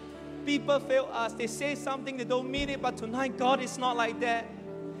people fail us. They say something, they don't mean it. But tonight, God is not like that.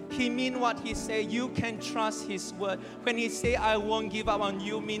 He means what He said. You can trust His word. When He say, I won't give up on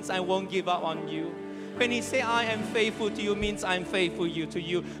you, means I won't give up on you. When He say, I am faithful to you, means I'm faithful to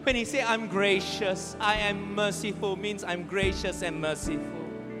you. When He say, I'm gracious, I am merciful, means I'm gracious and merciful.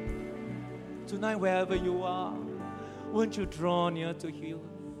 Tonight, wherever you are, won't you draw near to Him?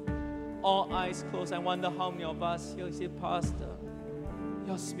 All eyes closed. I wonder how many of us here say, Pastor,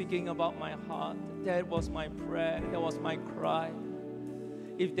 you're speaking about my heart. That was my prayer. That was my cry.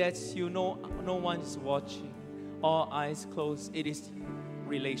 If that's you, no one's watching. All eyes closed. It is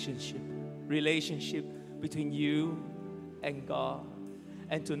relationship between you and God.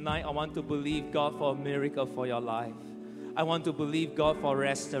 And tonight, I want to believe God for a miracle for your life. I want to believe God for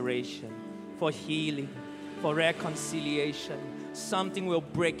restoration, for healing, for reconciliation. Something will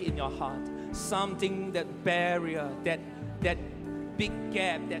break in your heart. Something, that barrier, that big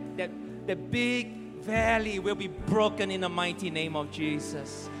gap, that big valley will be broken in the mighty name of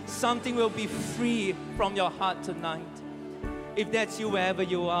Jesus. Something will be free from your heart tonight. If that's you, wherever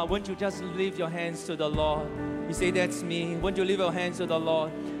you are, won't you just lift your hands to the Lord? You say, that's me. Won't you lift your hands to the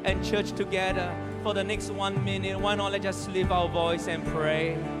Lord? And church, together, for the next 1 minute, why not let's just lift our voice and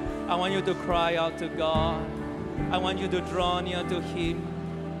pray. I want you to cry out to God. I want you to draw near to Him.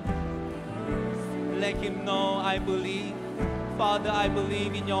 Let Him know, I believe. Father, I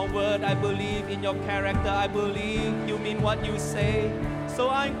believe in your word. I believe in your character. I believe you mean what you say. So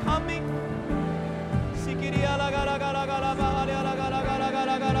I'm coming.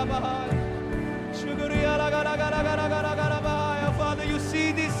 Father, you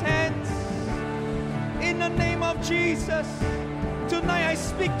see these hands. In the name of Jesus. Tonight I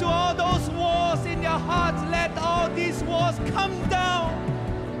speak to all those walls in your heart. Let all these walls come down.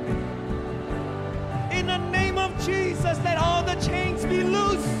 In the name of Jesus, let all the chains be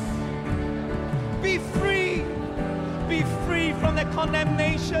loose. Be free. Be free from the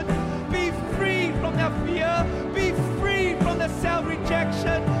condemnation. Be free from the fear. Be free from the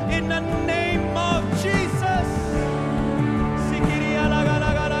self-rejection. In the name of Jesus.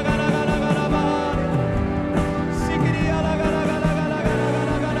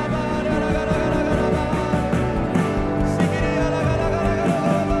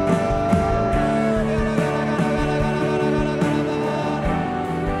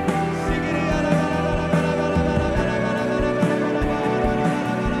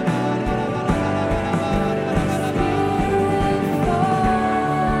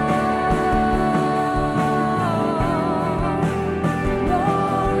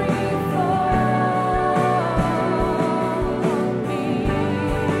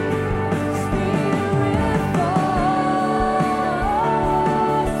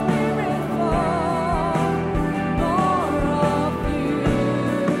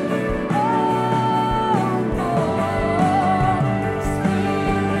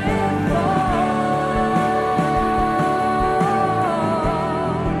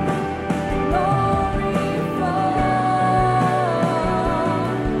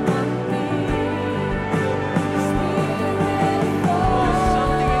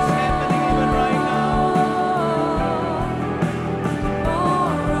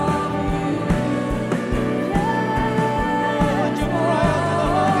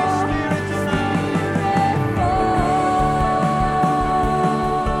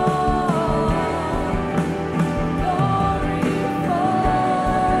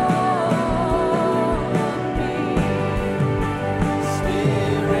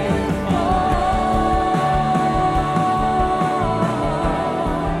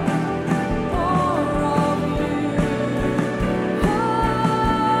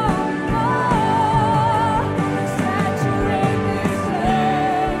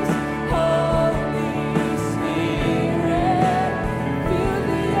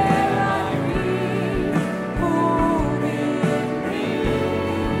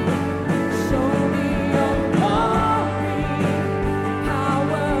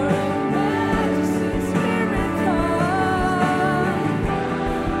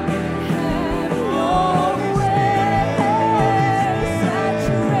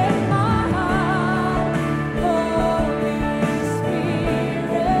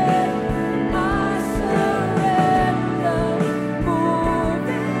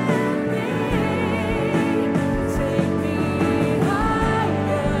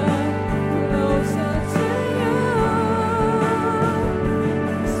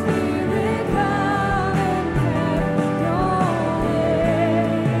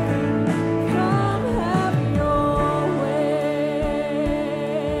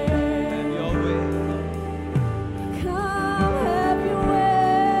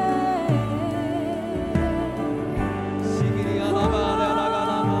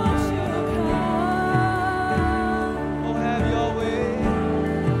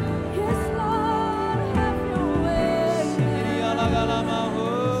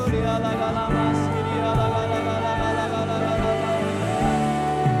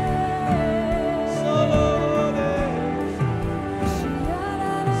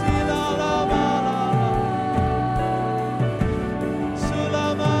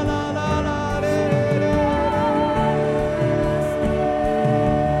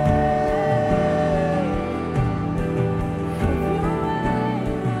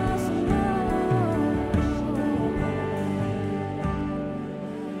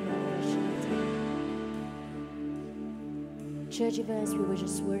 church, even as we were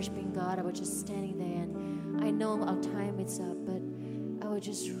just worshiping God, I was just standing there, and I know our time is up, but I was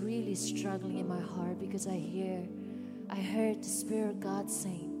just really struggling in my heart because I heard the Spirit of God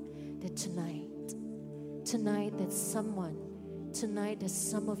saying that tonight there's some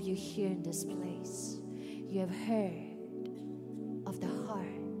of you here in this place, you have heard of the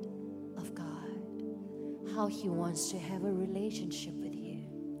heart of God, how He wants to have a relationship with you.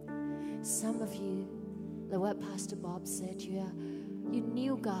 Some of you, like what Pastor Bob said, you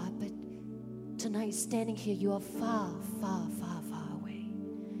knew God, but tonight standing here, you are far, far, far, far away.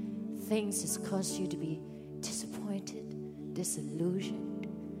 Things has caused you to be disappointed, disillusioned.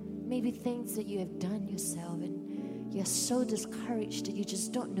 Maybe things that you have done yourself, and you're so discouraged that you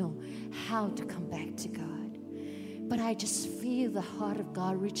just don't know how to come back to God. But I just feel the heart of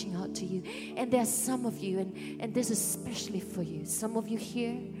God reaching out to you. And there are some of you, and this is especially for you. Some of you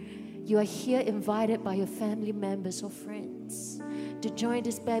here, you are here invited by your family members or friends to join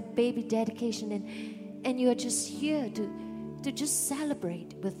this baby dedication, and you are just here to just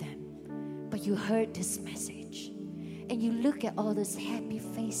celebrate with them. But you heard this message, and you look at all those happy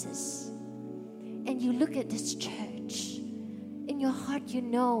faces, and you look at this church. In your heart, you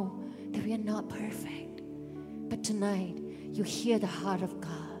know that we are not perfect. But tonight, you hear the heart of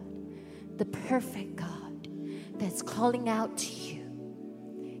God, the perfect God that's calling out to you.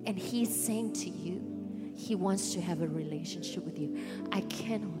 And He's saying to you, He wants to have a relationship with you. I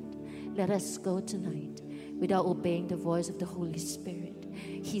cannot let us go tonight without obeying the voice of the Holy Spirit.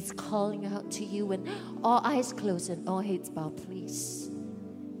 He's calling out to you, and all eyes closed and all heads bowed, please.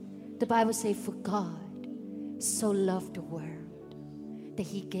 The Bible says, for God so loved the world that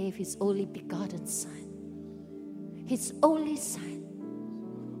He gave His only begotten Son. His only Son,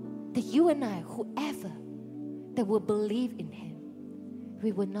 that you and I, whoever that will believe in Him,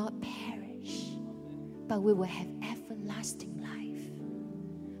 we will not perish, but we will have everlasting life.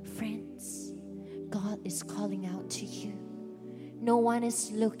 Friends, God is calling out to you. No one is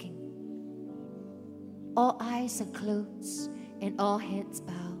looking. All eyes are closed and all heads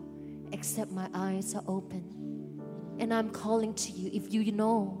bow, except my eyes are open. And I'm calling to you. If you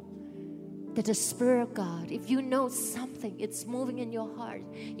know that the Spirit of God, if you know something, it's moving in your heart.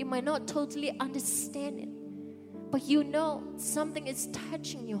 You might not totally understand it, but you know something is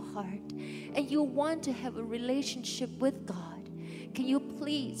touching your heart, and you want to have a relationship with God. Can you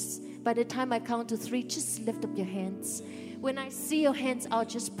please, by the time I count to 3, just lift up your hands. When I see your hands, I'll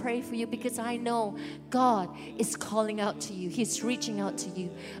just pray for you, because I know God is calling out to you. He's reaching out to you.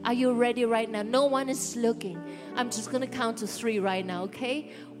 Are you ready right now? No one is looking. I'm just going to count to 3 right now,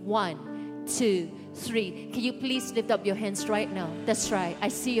 okay? 1, 2, 3. Can you please lift up your hands right now? That's right. I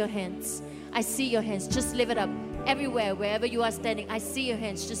see your hands. I see your hands. Just lift it up. Everywhere, wherever you are standing, I see your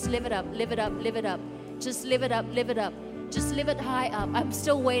hands. Just lift it up, lift it up, lift it up. Just lift it up, lift it up. Just lift it high up. I'm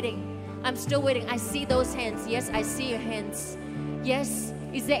still waiting. I'm still waiting. I see those hands. Yes, I see your hands. Yes.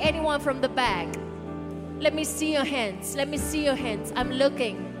 Is there anyone from the back? Let me see your hands. Let me see your hands. I'm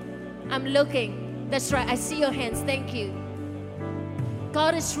looking. I'm looking. That's right. I see your hands. Thank you.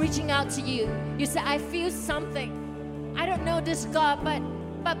 God is reaching out to you. You say, I feel something. I don't know this God, but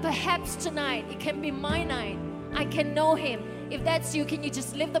perhaps tonight it can be my night. I can know Him. If that's you, can you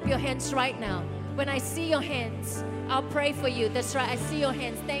just lift up your hands right now? When I see your hands, I'll pray for you. That's right. I see your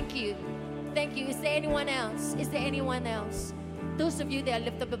hands. Thank you. Thank you. Is there anyone else? Is there anyone else? Those of you that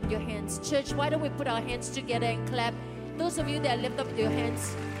lift up your hands. Church, why don't we put our hands together and clap? Those of you that lift up your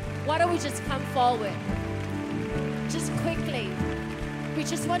hands, why don't we just come forward? Just quickly. We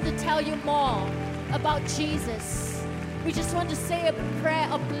just want to tell you more about Jesus. We just want to say a prayer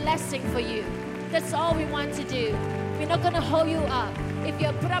of blessing for you. That's all we want to do. We're not going to hold you up. If you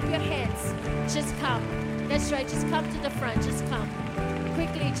put up your hands, just come. That's right. Just come to the front. Just come.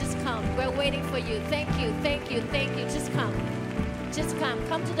 Quickly, just come. We're waiting for you. Thank you. Thank you. Thank you. Just come. Just come.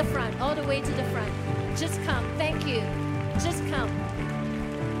 Come to the front. All the way to the front. Just come. Thank you. Just come.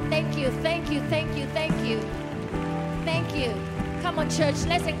 Thank you. Thank you. Thank you. Thank you. Thank you. Come on, church.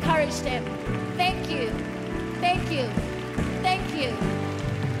 Let's encourage them. Thank you. Thank you. Thank you.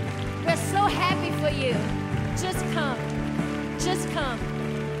 We're so happy for you. Just come. Just come.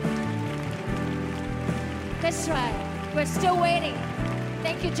 That's right. We're still waiting.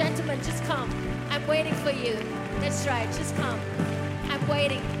 Thank you, gentlemen. Just come. I'm waiting for you. That's right. Just come. I'm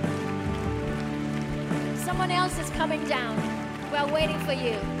waiting. Someone else is coming down. We're waiting for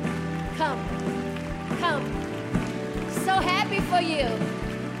you. Come. Come. So happy for you.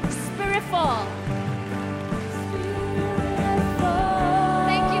 Spirit fall.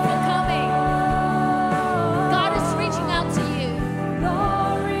 Thank you for coming. God is reaching out to you.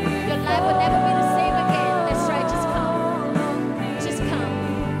 Your life will never be the same again. That's right. Just come.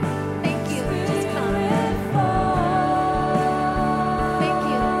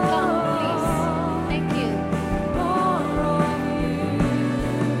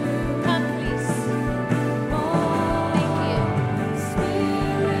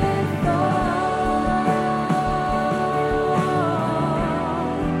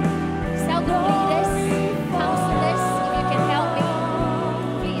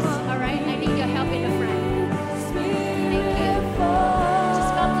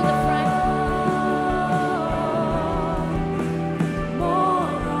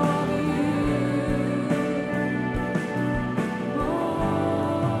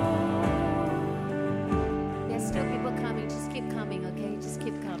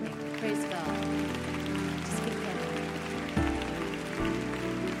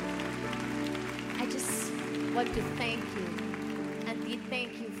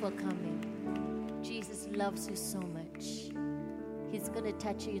 Thank you for coming. Jesus loves you so much. He's going to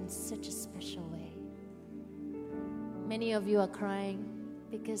touch you in such a special way. Many of you are crying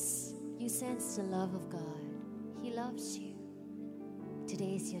because you sense the love of God. He loves you.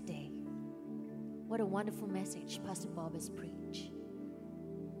 Today is your day. What a wonderful message Pastor Bob has preached.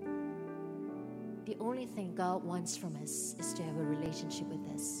 The only thing God wants from us is to have a relationship with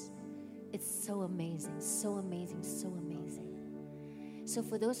us. It's so amazing, so amazing, so amazing. So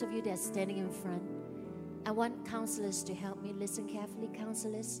for those of you that are standing in front, I want counselors to help me. Listen carefully,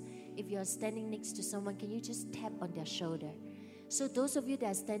 counselors. If you are standing next to someone, can you just tap on their shoulder? So those of you that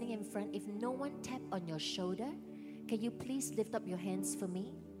are standing in front, if no one tap on your shoulder, can you please lift up your hands for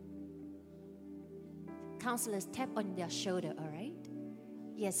me? Counselors, tap on their shoulder, all right?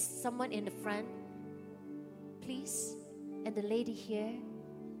 Yes, someone in the front, please. And the lady here.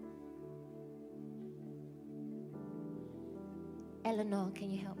 Eleanor,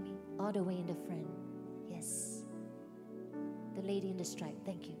 can you help me? All the way in the front. Yes. The lady in the stripe.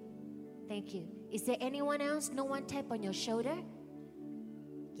 Thank you. Thank you. Is there anyone else? No one tap on your shoulder?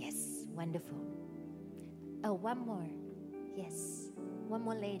 Yes. Wonderful. Oh, one more. Yes. One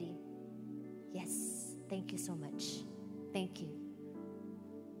more lady. Yes. Thank you so much. Thank you.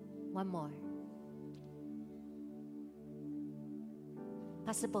 One more.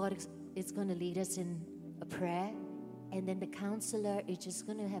 Pastor Bob is going to lead us in a prayer. And then the counselor is just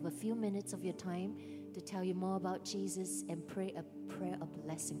going to have a few minutes of your time to tell you more about Jesus and pray a prayer of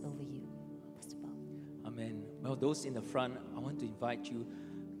blessing over you. Pastor Bob. Amen. Well, those in the front, I want to invite you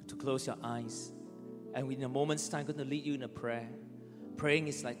to close your eyes. And in a moment's time, I'm going to lead you in a prayer. Praying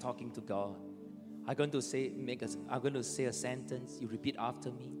is like talking to God. I'm going to say a sentence. You repeat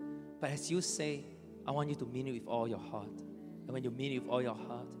after me. But as you say, I want you to mean it with all your heart. And when you mean it with all your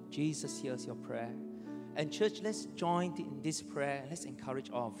heart, Jesus hears your prayer. And church, let's join in this prayer. Let's encourage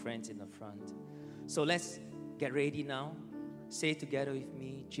all our friends in the front. So let's get ready now. Say together with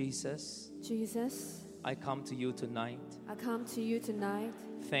me, Jesus. Jesus, I come to you tonight. I come to you tonight.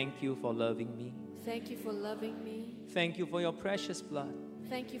 Thank you for loving me. Thank you for loving me. Thank you for your precious blood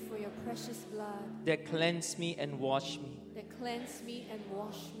Thank you for your precious blood that cleansed me and washed me. that cleansed me and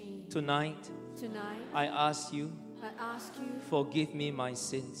washed me. Tonight, Tonight, I ask you, I ask you, forgive me my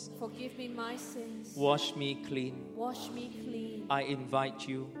sins. forgive me my sins. Wash me clean. Wash me clean. I invite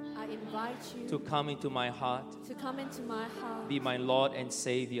you I invite you to come into my heart. to come into my heart. Be my Lord and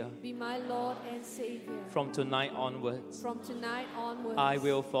Savior. Be my Lord and Savior. From tonight onwards, From tonight onwards, I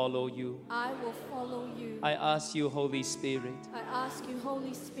will follow you. I will follow you. I ask you, Holy Spirit, I ask you,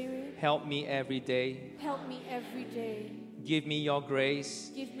 Holy Spirit, help me every day. help me every day. Give me your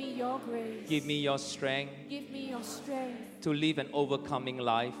grace. Give me your grace. Give me your strength Give me your strength to live an overcoming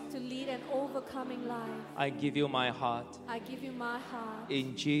life. to lead an overcoming life. I give you my heart. I give you my heart.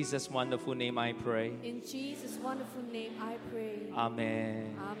 In Jesus' wonderful name I pray. In Jesus' wonderful name I pray.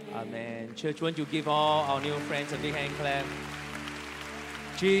 Amen. Amen. Amen. Church, won't you give all our new friends a big hand clap?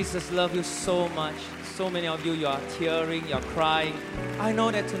 Jesus loves you so much. So many of you, you are tearing, you are crying. I know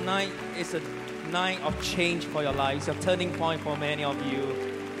that tonight is a night of change for your lives, a turning point for many of you.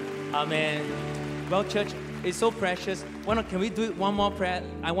 Amen. Well, church, it's so precious. Can we do one more prayer?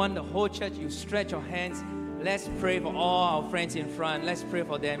 I want the whole church, you stretch your hands. Let's pray for all our friends in front. Let's pray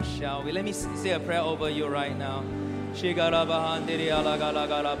for them, shall we? Let me say a prayer over you right now.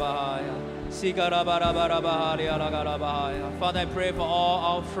 Father, I pray for all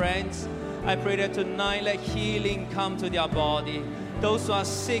our friends. I pray that tonight let healing come to their body. Those who are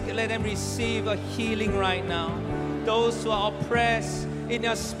sick, let them receive a healing right now. Those who are oppressed in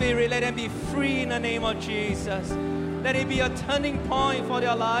their spirit, let them be free in the name of Jesus. Let it be a turning point for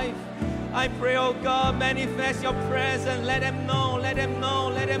their life. I pray, oh God, manifest your presence. Let them know that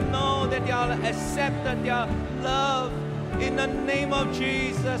they are accepted, they are loved. In the name of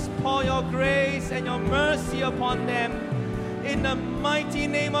Jesus, pour your grace and your mercy upon them. In the mighty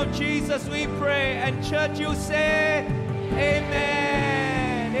name of Jesus, we pray. And church, you say,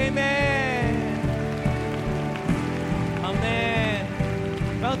 Amen. Amen.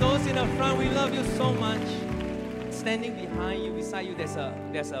 Amen. Well, those in the front, we love you so much. Standing behind you, beside you, there's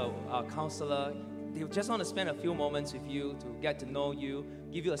a counselor. They just want to spend a few moments with you to get to know you,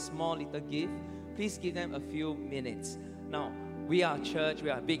 give you a small little gift. Please give them a few minutes. Now, we are a church, we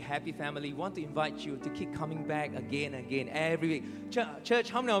are a big happy family. We want to invite you to keep coming back again and again every week. Church,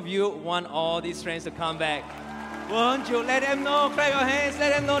 how many of you want all these friends to come back? Won't you let them know? Clap your hands.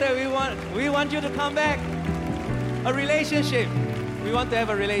 Let them know that we want you to come back. A relationship. We want to have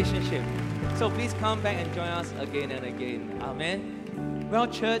a relationship. So please come back and join us again and again. Amen. Well,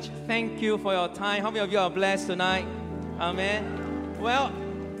 church, thank you for your time. How many of you are blessed tonight? Amen. Well,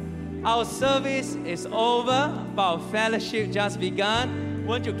 our service is over, but our fellowship just begun.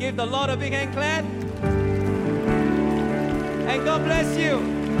 Won't you give the Lord a big hand clap? And God bless you.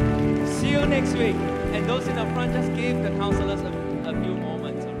 See you next week. And those in the front, just give the counselors a few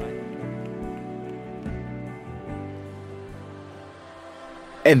moments, all right?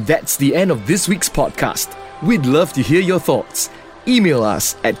 And that's the end of this week's podcast. We'd love to hear your thoughts. Email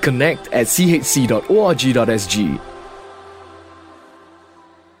us at connect@chc.org.sg